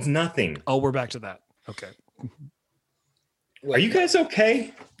 It means nothing. Oh, we're back to that. Okay. Are you guys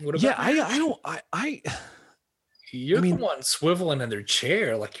okay? What about Yeah, I don't. I You're I mean- the one swiveling in their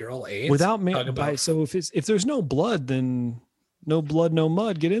chair like you're all antsy. without me. Talk about- So if there's no blood, then no blood, no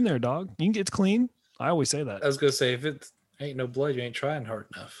mud. Get in there, dog. You can get clean. I always say that. I was gonna say if it ain't no blood, you ain't trying hard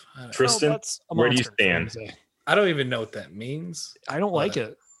enough. Tristan, Well, that's a where do you monster, is what I'm stand? saying. I don't even know what that means. I don't like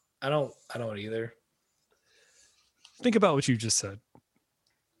it. I don't either. Think about what you just said.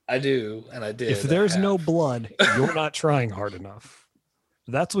 I do, and I did. If I there's no have. blood, you're not trying hard enough.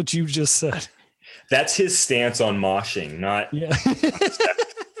 That's what you just said. That's his stance on moshing, not Yeah.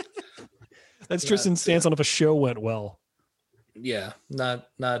 That's Tristan's stance on if a show went well. Yeah, not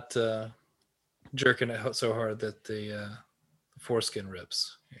jerking it so hard that the foreskin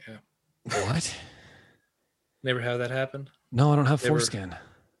rips. Yeah, What? never have that happen. No, I don't have Never. foreskin.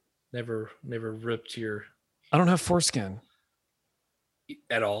 Never ripped your I don't have foreskin.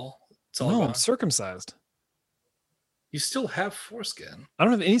 at all. It's all No, gone. I'm circumcised. You still have foreskin. I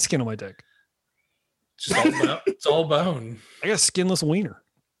don't have any skin on my dick. It's just all bone. It's all bone. I got a skinless wiener.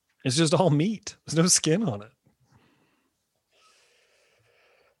 It's just all meat. There's no skin on it.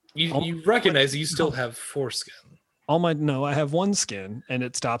 You recognize that you still have foreskin. I have one skin and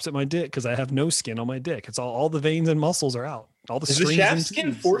it stops at my dick because I have no skin on my dick. It's all the veins and muscles are out. All the is the strings shaft and skin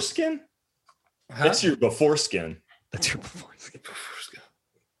tubes. foreskin? Huh? That's your before skin. That's your foreskin.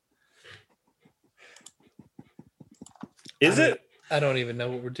 Is it? I don't even know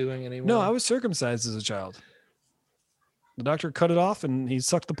what we're doing anymore. No, I was circumcised as a child. The doctor cut it off and he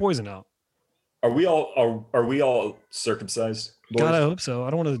sucked the poison out. Are we all circumcised? boys? God, I hope so. I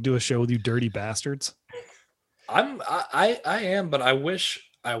don't want to do a show with you dirty bastards. I am, but I wish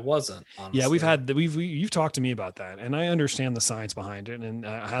I wasn't. Honestly. Yeah, you've talked to me about that, and I understand the science behind it. And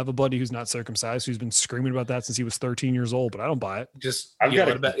I have a buddy who's not circumcised who's been screaming about that since he was 13 years old, but I don't buy it. Just I've got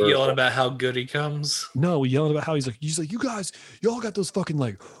yelling about how good he comes. No, yelling about how he's like, you guys, y'all got those fucking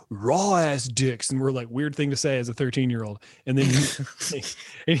like raw ass dicks, and we're like, weird thing to say as a 13-year-old. And then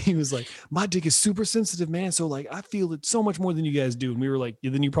he was like, my dick is super sensitive, man. So like, I feel it so much more than you guys do. And we were like, yeah,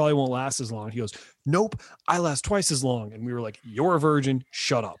 then you probably won't last as long. He goes, nope, I last twice as long. And we were like, you're a virgin.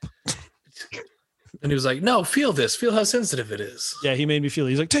 Shut up. And he was like, no, feel this. Feel how sensitive it is. Yeah, he made me feel.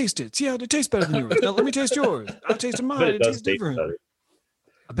 He's like, taste it. See how it tastes better than yours. Now let me taste yours. I've tasted mine. It tastes different. better.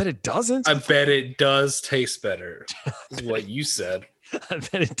 I bet it doesn't. I bet it does taste better. Is what you said. I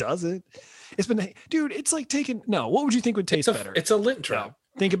bet it doesn't. It's been, dude. It's like taking. No, what would you think would taste better? It's a lint trap. No,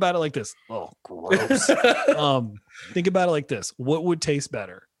 think about it like this. Oh, gross. Think about it like this. What would taste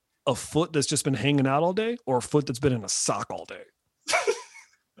better? A foot that's just been hanging out all day, or a foot that's been in a sock all day?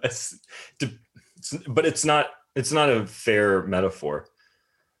 But it's not a fair metaphor.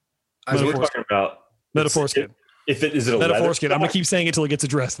 We're talking about Metaphor skin. Is it a Metaphor leather skin. I'm gonna sock? keep saying it till it gets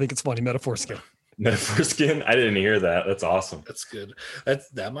addressed. I think it's funny. Metaphor skin. Metaphor skin. I didn't hear that. That's awesome. That's good.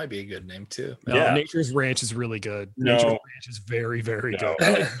 That might be a good name too. No, Yeah. Nature's Ranch is really good. No. Nature's Ranch is very, very No, good. I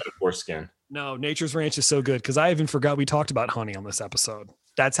like metaphor skin. No, Nature's Ranch is so good because I even forgot we talked about honey on this episode.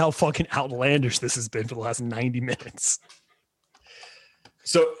 That's how fucking outlandish this has been for the last 90 minutes.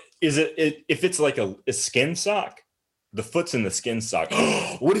 So is it if it's like a skin sock? The foot's in the skin sock.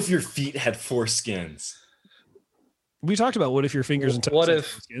 What if your feet had four skins? We talked about what if your fingers and toes What had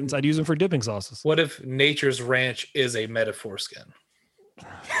if- skins? I'd use them for dipping sauces. What if Nature's Ranch is a metaphor skin?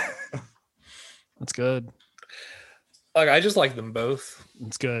 That's good. Like I just like them both.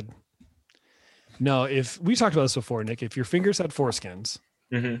 It's good. No, if we talked about this before, Nick, if your fingers had foreskins,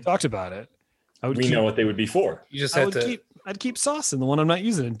 talked about it. I would We know what they would be for. You just I'd keep sauce in the one I'm not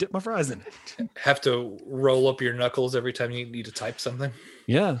using and dip my fries in it. have to roll up your knuckles every time you need to type something.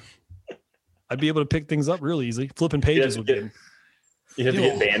 Yeah. I'd be able to pick things up real easy. Flipping pages would be. You have to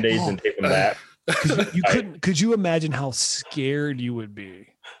get band-aids and tape them back. You couldn't. Could you imagine how scared you would be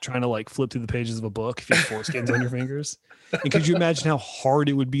trying to like flip through the pages of a book if you had foreskins on your fingers? And could you imagine how hard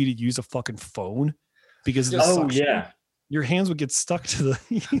it would be to use a fucking phone because of the Oh suction? yeah. Your hands would get stuck to the.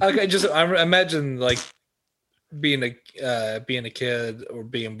 I imagine like being a kid or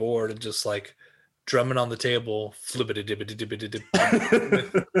being bored and just like drumming on the table, flippity dippity dippity dip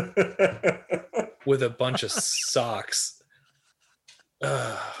with a bunch of socks.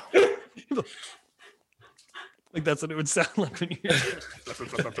 Like that's what it would sound like when you.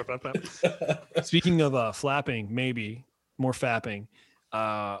 Speaking of flapping, maybe more fapping.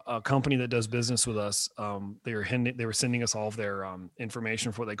 A company that does business with us, they were sending us all of their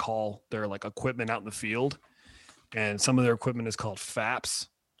information for what they call their like equipment out in the field, and some of their equipment is called FAPs.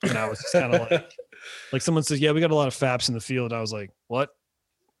 And I was just kind of like someone says, "Yeah, we got a lot of FAPs in the field." And I was like, "What?"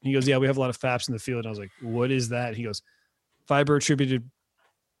 He goes, "Yeah, we have a lot of FAPs in the field." And I was like, "What is that?" He goes, "Fiber attributed."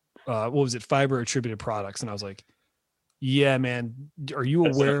 What was it? Fiber attributed products. And I was like, "Yeah, man, are you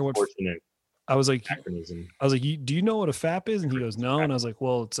That's aware an what?" unfortunate I was like, acronym. do you know what a FAP is? And he goes, no. And I was like,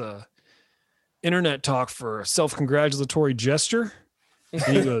 well, it's a internet talk for a self-congratulatory gesture.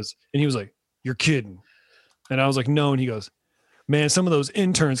 And he was like, you're kidding. And I was like, no. And he goes, man, some of those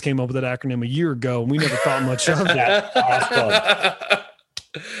interns came up with that acronym a year ago and we never thought much of it. That's awesome.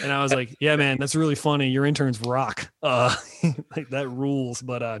 And I was like, yeah, man, that's really funny. Your interns rock. Like that rules.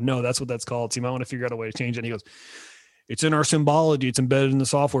 But no, that's what that's called. So you might want to figure out a way to change it. And he goes, it's in our symbology. It's embedded in the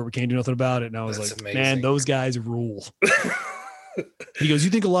software. We can't do nothing about it. And I was That's like, amazing. man, those guys rule. He goes, you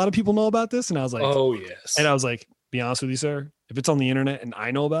think a lot of people know about this? And I was like, Oh yes. and I was like, be honest with you, sir. If it's on the internet and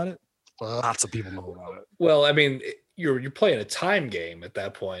I know about it, lots of people know about it. Well, I mean, you're playing a time game at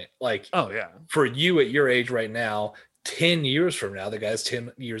that point. Like Oh yeah. for you at your age right now, 10 years from now, the guys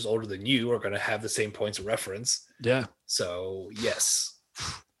 10 years older than you are going to have the same points of reference. Yeah. So yes.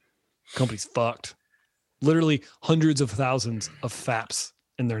 Company's fucked. Literally hundreds of thousands of FAPs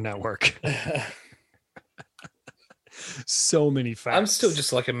in their network. So many FAPs. I'm still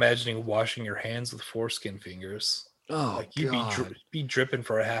just like imagining washing your hands with foreskin fingers. oh Like you'd God. be dripping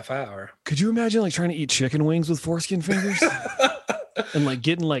for a half hour. Could you imagine like trying to eat chicken wings with foreskin fingers and like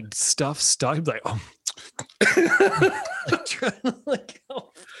getting like stuff stuck? You'd be like, oh. Like, trying to, like,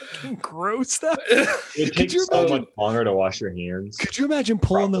 oh, fucking gross that. It takes you so imagine- much longer to wash your hands. Could you imagine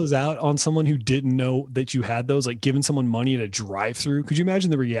pulling those out on someone who didn't know that you had those, like giving someone money at a drive-through? Could you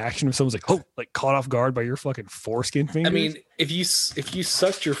imagine the reaction if someone's like, "Oh, like caught off guard by your fucking foreskin fingers"? I mean, if you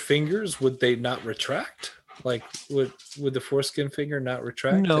sucked your fingers, would they not retract? Like, would the foreskin finger not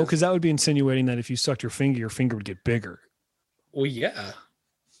retract? no, because that would be insinuating that if you sucked your finger would get bigger. Well, yeah.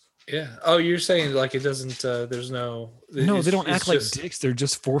 Oh, you're saying like it doesn't? There's no. No, they don't it's act like just- dicks. They're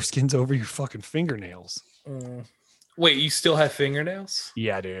just foreskins over your fucking fingernails. Wait, you still have fingernails?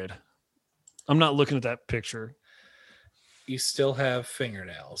 Yeah, dude. I'm not looking at that picture. You still have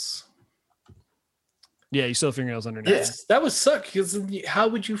fingernails? Yeah, you still have fingernails under nails. Yes, that would suck. Because how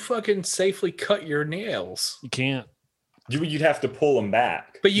would you fucking safely cut your nails? You can't. You'd have to pull them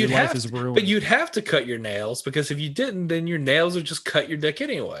back. But Your you'd life have is ruined. But you'd have to cut your nails because if you didn't, then your nails would just cut your dick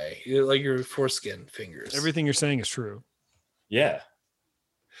anyway, like your foreskin fingers. Everything you're saying is true. Yeah.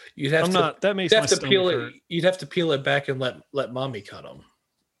 You'd have I'm to. not. That makes You'd my have to stomach peel hurt. it. You'd have to peel it back and let mommy cut them,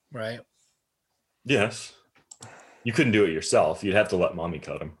 right? Yes. You couldn't do it yourself. You'd have to let mommy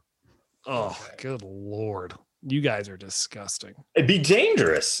cut them. Oh, Okay. good lord! You guys are disgusting. It'd be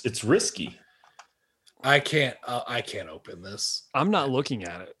dangerous. It's risky. I can't open this. I'm not looking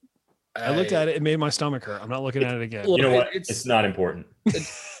at it. I looked at it. It made my stomach hurt. I'm not looking at it again. Look, You know what? it's- It's not important.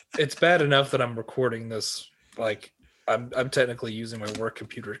 It's bad enough that I'm recording this. Like I'm technically using my work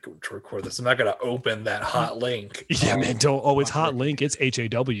computer to record this. I'm not gonna open that hot link. Yeah, man. Don't. Oh, it's hot link. It's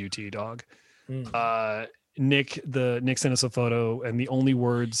HAWT, dog. Mm. Nick sent us a photo, and the only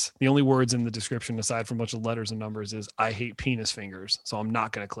words in the description, aside from a bunch of letters and numbers, is "I hate penis fingers." So I'm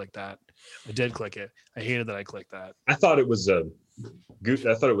not gonna click that. I did click it. I hated that I clicked that. I thought it was a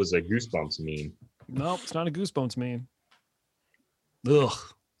Goosebumps meme. Nope, it's not a Goosebumps meme. Ugh.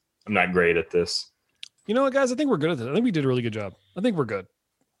 I'm not great at this. You know what, guys? I think we're good at this. I think we did a really good job. I think we're good.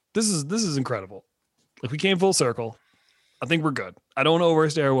 This is incredible. Like we came full circle. I think we're good. I don't want to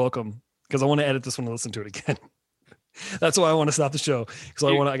overstay our welcome because I want to edit this one and listen to it again. That's why I want to stop the show because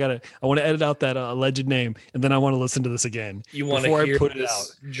I want to edit out that alleged name and then I want to listen to this again. You want before to I hear put it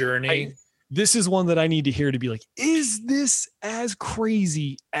this journey? This is one that I need to hear to be like, is this as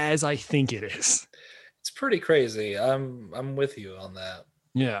crazy as I think it is? It's pretty crazy. I'm with you on that.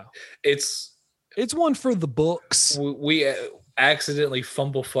 Yeah, It's it's one for the books. we accidentally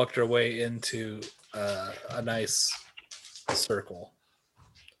fumble fucked our way into a nice circle.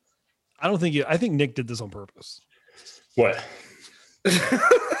 I think Nick did this on purpose. What?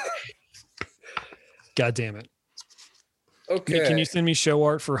 God damn it. Okay. Nick, can you send me show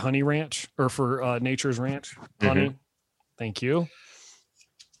art for Honey Ranch or for Nature's Ranch? Honey. Thank you.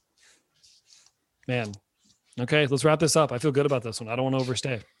 Man. Okay, let's wrap this up. I feel good about this one. I don't want to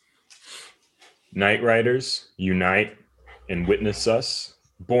overstay. Night Riders, unite and witness us.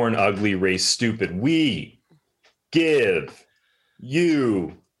 Born ugly, raised stupid. We give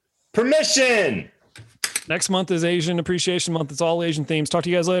you permission. Next month is Asian Appreciation Month. It's all Asian themes. Talk to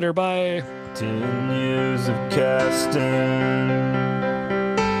you guys later. Bye. 10 years of casting,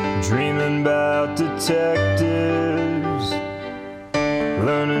 dreaming about detectives,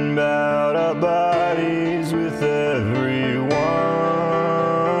 learning about our bodies with everyone,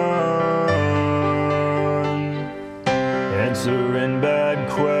 answering bad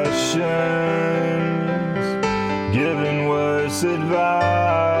questions, giving worse advice,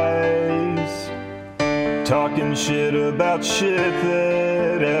 talking shit about shit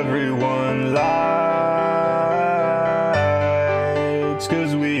that everyone likes,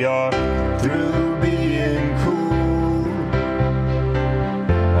 'cause we are through